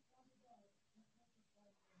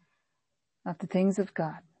of the things of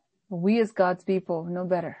God. We as God's people know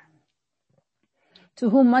better. To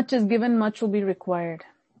whom much is given, much will be required.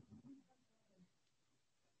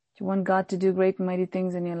 Do you want God to do great and mighty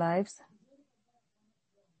things in your lives?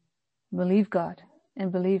 Believe God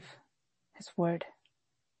and believe his word.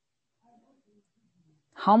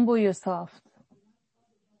 Humble yourself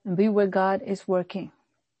and be where God is working.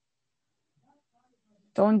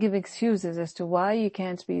 Don't give excuses as to why you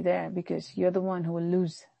can't be there, because you're the one who will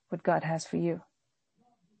lose what God has for you.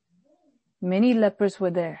 Many lepers were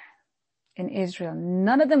there in Israel.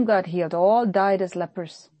 None of them got healed. All died as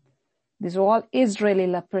lepers. These were all Israeli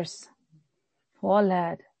lepers who all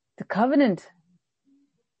had the covenant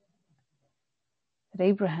that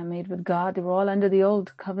Abraham made with God. They were all under the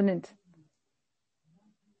old covenant.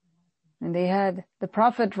 And they had the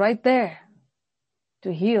prophet right there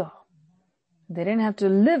to heal. They didn't have to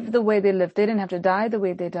live the way they lived. They didn't have to die the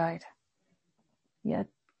way they died. Yet,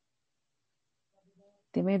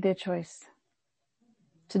 they made their choice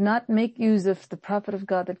to not make use of the prophet of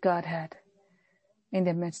God that God had in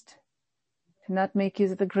their midst. To not make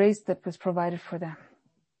use of the grace that was provided for them.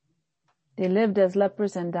 They lived as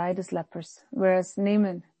lepers and died as lepers. Whereas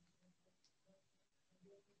Naaman,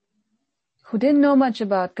 who didn't know much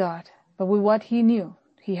about God, but with what he knew,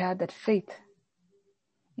 he had that faith.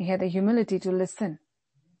 He had the humility to listen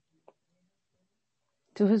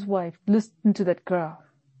to his wife, listen to that girl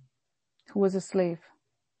who was a slave,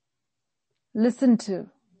 listen to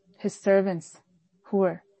his servants who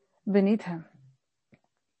were beneath him.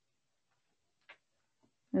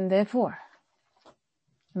 And therefore,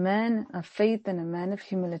 a man of faith and a man of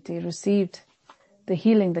humility received the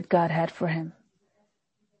healing that God had for him.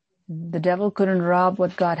 The devil couldn't rob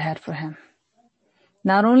what God had for him.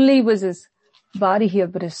 Not only was his body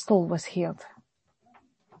healed, but his soul was healed.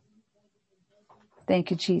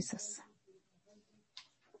 Thank you, Jesus.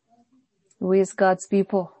 We as God's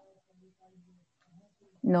people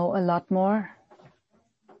know a lot more.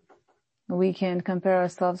 We can compare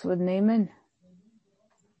ourselves with Naaman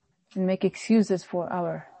and make excuses for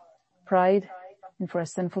our pride and for our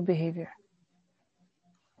sinful behavior.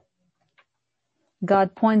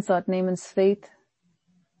 God points out Naaman's faith.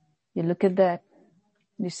 You look at that.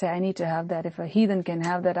 You say, I need to have that. If a heathen can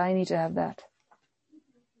have that, I need to have that.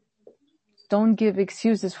 Don't give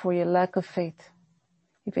excuses for your lack of faith.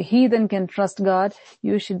 If a heathen can trust God,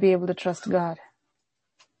 you should be able to trust God.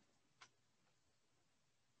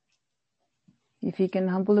 If he can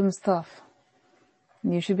humble himself,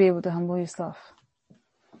 you should be able to humble yourself.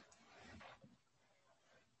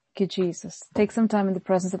 Thank you, Jesus. Take some time in the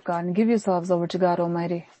presence of God and give yourselves over to God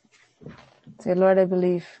Almighty. Say, Lord, I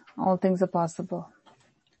believe all things are possible.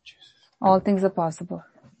 All things are possible.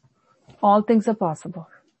 All things are possible.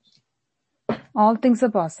 All things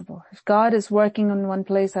are possible. If God is working in one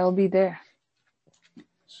place, I'll be there.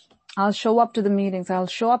 I'll show up to the meetings. I'll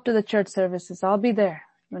show up to the church services. I'll be there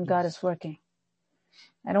when God is working.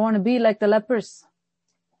 I don't want to be like the lepers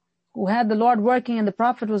who had the Lord working and the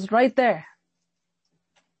prophet was right there,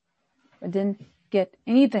 but didn't get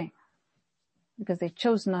anything because they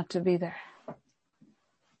chose not to be there,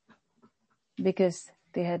 because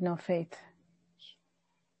they had no faith,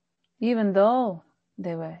 even though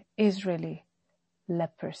they were Israeli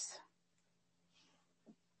lepers.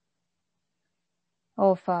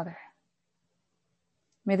 Oh, Father,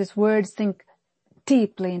 may this word sink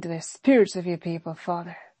deeply into the spirits of your people,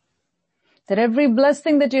 Father, that every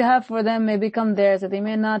blessing that you have for them may become theirs, that they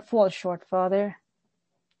may not fall short, Father,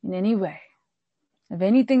 in any way of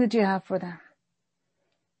anything that you have for them.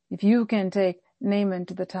 If you can take Naaman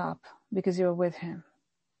to the top because you're with him,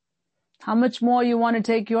 how much more you want to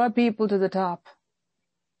take your people to the top,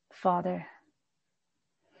 Father,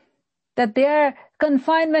 that their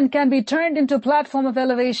confinement can be turned into a platform of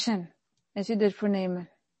elevation, as you did for Naaman.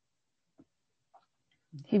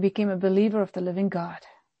 He became a believer of the living God,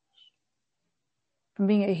 from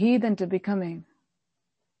being a heathen to becoming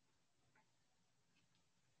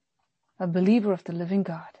a believer of the living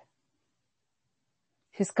God.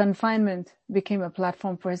 His confinement became a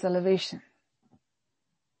platform for his elevation.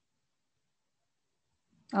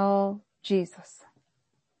 Oh, Jesus.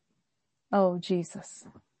 Oh, Jesus.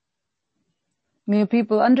 May your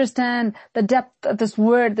people understand the depth of this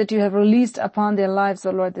word that you have released upon their lives,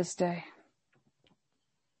 O Lord, this day.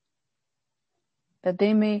 That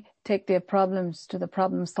they may take their problems to the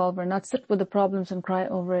problem solver, not sit with the problems and cry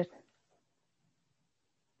over it,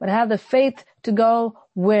 but have the faith to go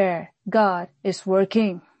where God is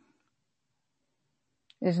working.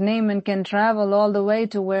 If Naaman can travel all the way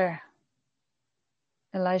to where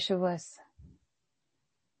Elisha was,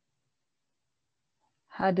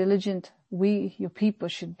 how diligent we, your people,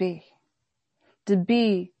 should be to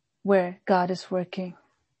be where God is working,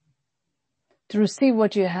 to receive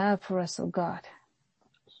what you have for us, O God.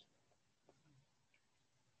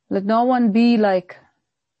 Let no one be like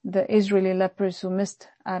the Israeli lepers who missed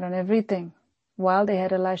out on everything while they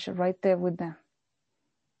had Elisha right there with them.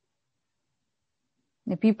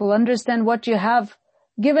 May people understand what you have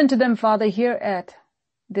given to them, Father, here at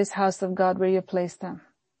this house of God where you placed them,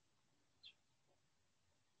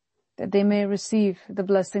 that they may receive the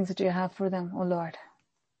blessings that you have for them, O Lord.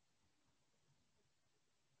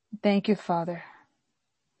 Thank you, Father.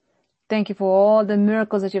 Thank you for all the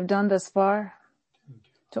miracles that you've done thus far.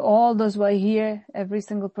 To all those who are here, every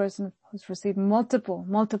single person who's received multiple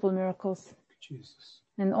miracles. Jesus.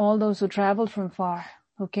 And all those who traveled from far,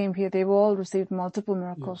 who came here, they've all received multiple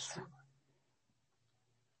miracles. Yes.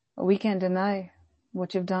 We can't deny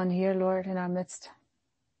what you've done here, Lord, in our midst.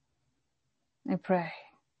 I pray,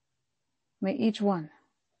 may each one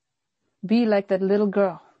be like that little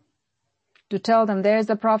girl, to tell them there's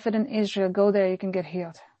a prophet in Israel, go there, you can get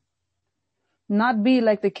healed. Not be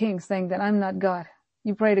like the king saying that I'm not God.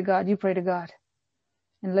 You pray to God, you pray to God,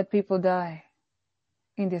 and let people die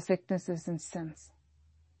in their sicknesses and sins.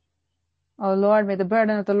 Oh Lord, may the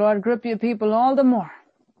burden of the Lord grip your people all the more,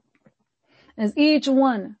 as each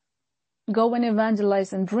one go and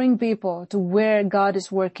evangelize and bring people to where God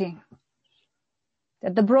is working,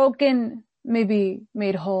 that the broken may be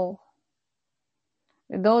made whole,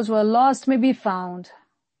 that those who are lost may be found,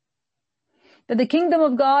 that the kingdom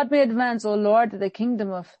of God may advance, O Lord, that the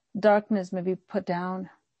kingdom of darkness may be put down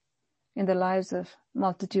in the lives of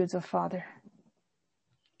multitudes of Father.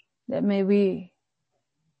 That may we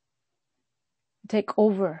take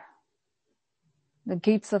over the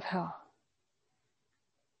gates of hell,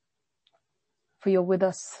 for you're with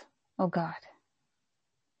us, O God.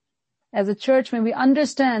 As a church, may we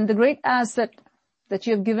understand the great asset that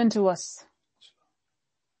you have given to us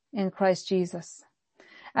in Christ Jesus.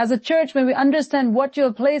 As a church, may we understand what you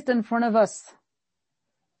have placed in front of us,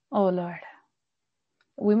 oh Lord.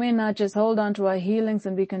 We may not just hold on to our healings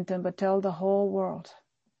and be content, but tell the whole world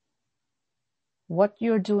what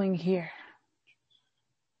you're doing here.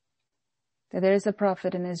 That there is a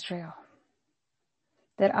prophet in Israel.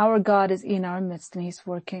 That our God is in our midst and he's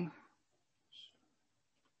working.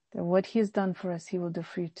 That what he has done for us, he will do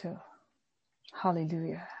for you too.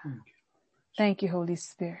 Hallelujah. Thank you, Holy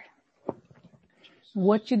Spirit.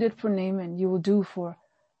 What you did for Naaman, you will do for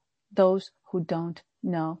those who don't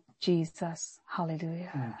know Jesus.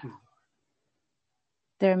 Hallelujah. Thank you.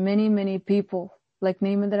 There are many, many people like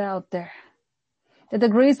Naaman that are out there. That the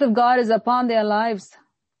grace of God is upon their lives.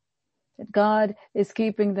 That God is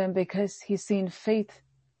keeping them because he's seen faith.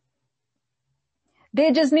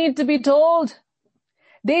 They just need to be told.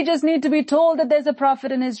 They just need to be told that there's a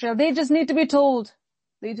prophet in Israel. They just need to be told.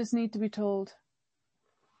 They just need to be told.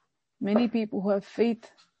 Many people who have faith,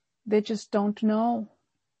 they just don't know.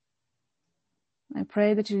 I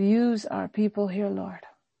pray that you use our people here, Lord.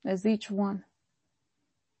 as each one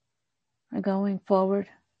are going forward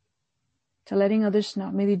to letting others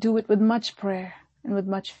know. May they do it with much prayer and with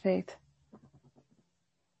much faith.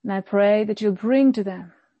 And I pray that you'll bring to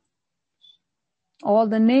them all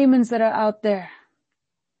the Naamans that are out there,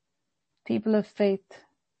 people of faith,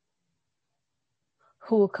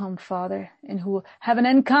 who will come, Father, and who will have an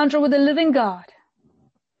encounter with the living God.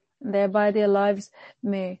 And thereby their lives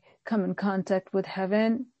may come in contact with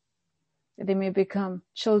heaven, that they may become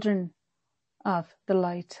children of the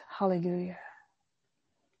light. Hallelujah.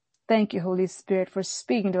 Thank you, Holy Spirit, for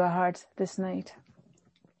speaking to our hearts this night.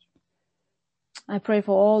 I pray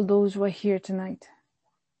for all those who are here tonight.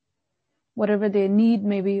 Whatever their need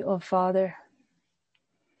may be, oh Father,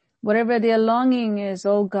 whatever their longing is,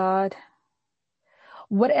 oh God,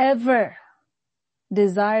 whatever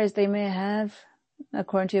desires they may have,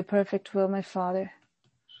 according to your perfect will, my Father,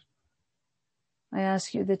 I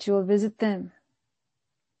ask you that you will visit them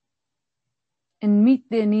and meet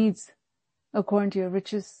their needs according to your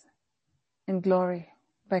riches and glory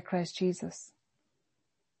by Christ Jesus.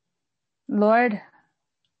 Lord,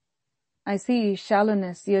 I see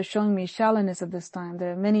shallowness. You're showing me shallowness at this time.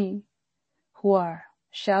 There are many who are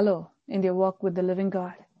shallow in their walk with the living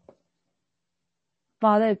God.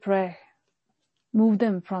 Father, I pray, move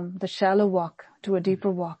them from the shallow walk to a deeper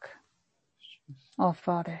walk. Oh,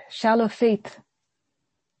 Father, shallow faith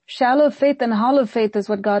and hollow faith is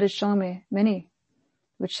what God is showing me. Many.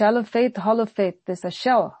 With shallow faith, hollow faith, there's a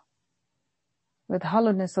shell with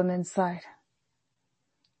hollowness on the inside.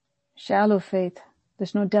 Shallow faith,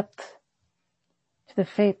 there's no depth to the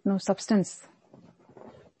faith, no substance.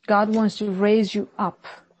 God wants to raise you up.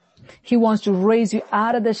 He wants to raise you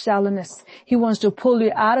out of the shallowness. He wants to pull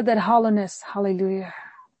you out of that hollowness. Hallelujah.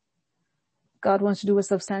 God wants to do a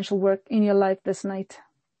substantial work in your life this night.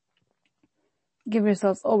 Give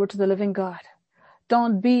yourselves over to the living God.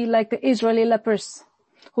 Don't be like the Israeli lepers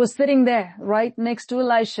who were sitting there right next to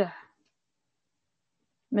Elisha,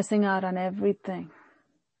 missing out on everything.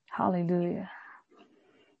 Hallelujah.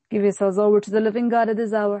 Give yourselves over to the living God at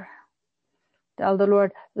this hour. Tell the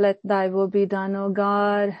Lord, let thy will be done, O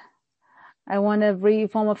God. I want every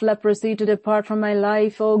form of leprosy to depart from my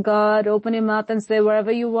life, O God. Open your mouth and say,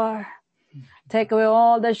 wherever you are, take away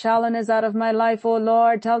all the shallowness out of my life, O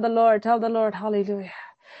Lord. Tell the Lord, hallelujah.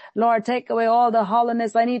 Lord, take away all the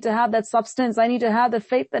hollowness. I need to have that substance. I need to have the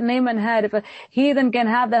faith that Naaman had. If a heathen can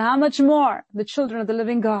have that, how much more the children of the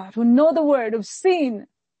living God who know the word, who've seen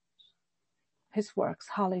his works.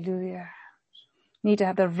 Hallelujah. Need to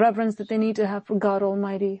have the reverence that they need to have for God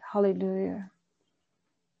Almighty. Hallelujah.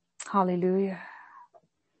 Hallelujah.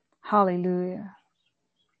 Hallelujah.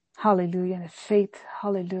 Hallelujah. And faith.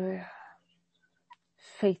 Hallelujah.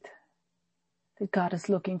 Faith that God is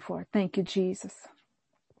looking for. Thank you, Jesus.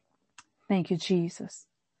 Thank you, Jesus.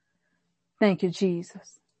 Thank you,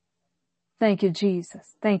 Jesus. Thank you,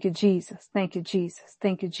 Jesus. Thank you, Jesus. Thank you, Jesus.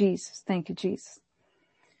 Thank you, Jesus. Thank you, Jesus.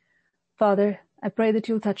 Father, I pray that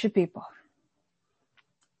you'll touch your people.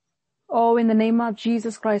 Oh, in the name of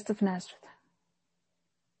Jesus Christ of Nazareth,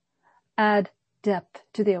 add depth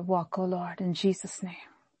to their walk, O Lord, in Jesus' name.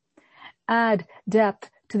 Add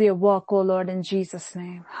depth to their walk, O Lord, in Jesus'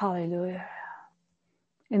 name. Hallelujah.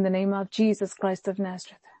 In the name of Jesus Christ of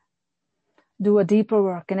Nazareth, do a deeper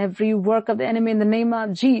work in every work of the enemy in the name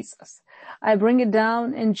of Jesus. I bring it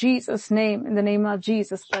down in Jesus' name, in the name of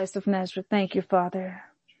Jesus Christ of Nazareth. Thank you, Father.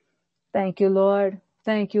 Thank you, Lord.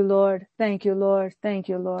 Thank you, Lord. Thank you, Lord. Thank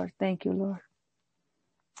you, Lord. Thank you, Lord.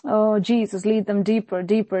 Oh, Jesus, lead them deeper,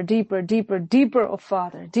 deeper, deeper, deeper, deeper, oh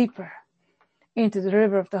Father, deeper into the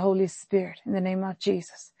river of the Holy Spirit in the name of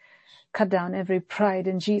Jesus. Cut down every pride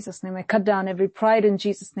in Jesus' name. I cut down every pride in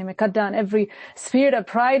Jesus' name. I cut down every spirit of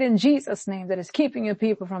pride in Jesus' name that is keeping your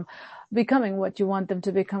people from becoming what you want them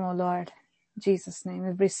to become, oh Lord. In Jesus' name.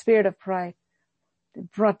 Every spirit of pride be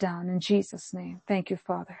brought down in Jesus' name. Thank you,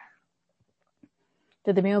 Father.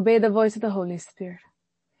 That they may obey the voice of the Holy Spirit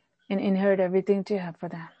and inherit everything that you have for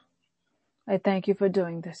them. I thank you for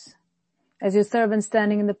doing this. As your servant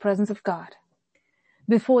standing in the presence of God,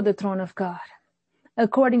 before the throne of God,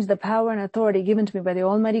 according to the power and authority given to me by the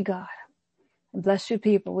Almighty God, and bless your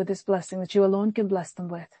people with this blessing that you alone can bless them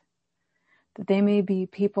with, that they may be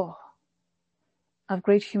people of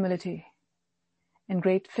great humility and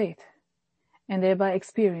great faith, and thereby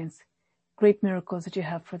experience great miracles that you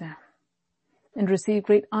have for them, and receive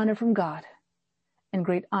great honor from God, and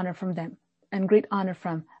great honor from them, and great honor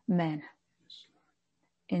from men.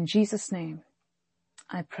 In Jesus' name,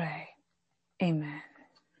 I pray. Amen.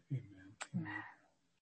 Amen. Amen.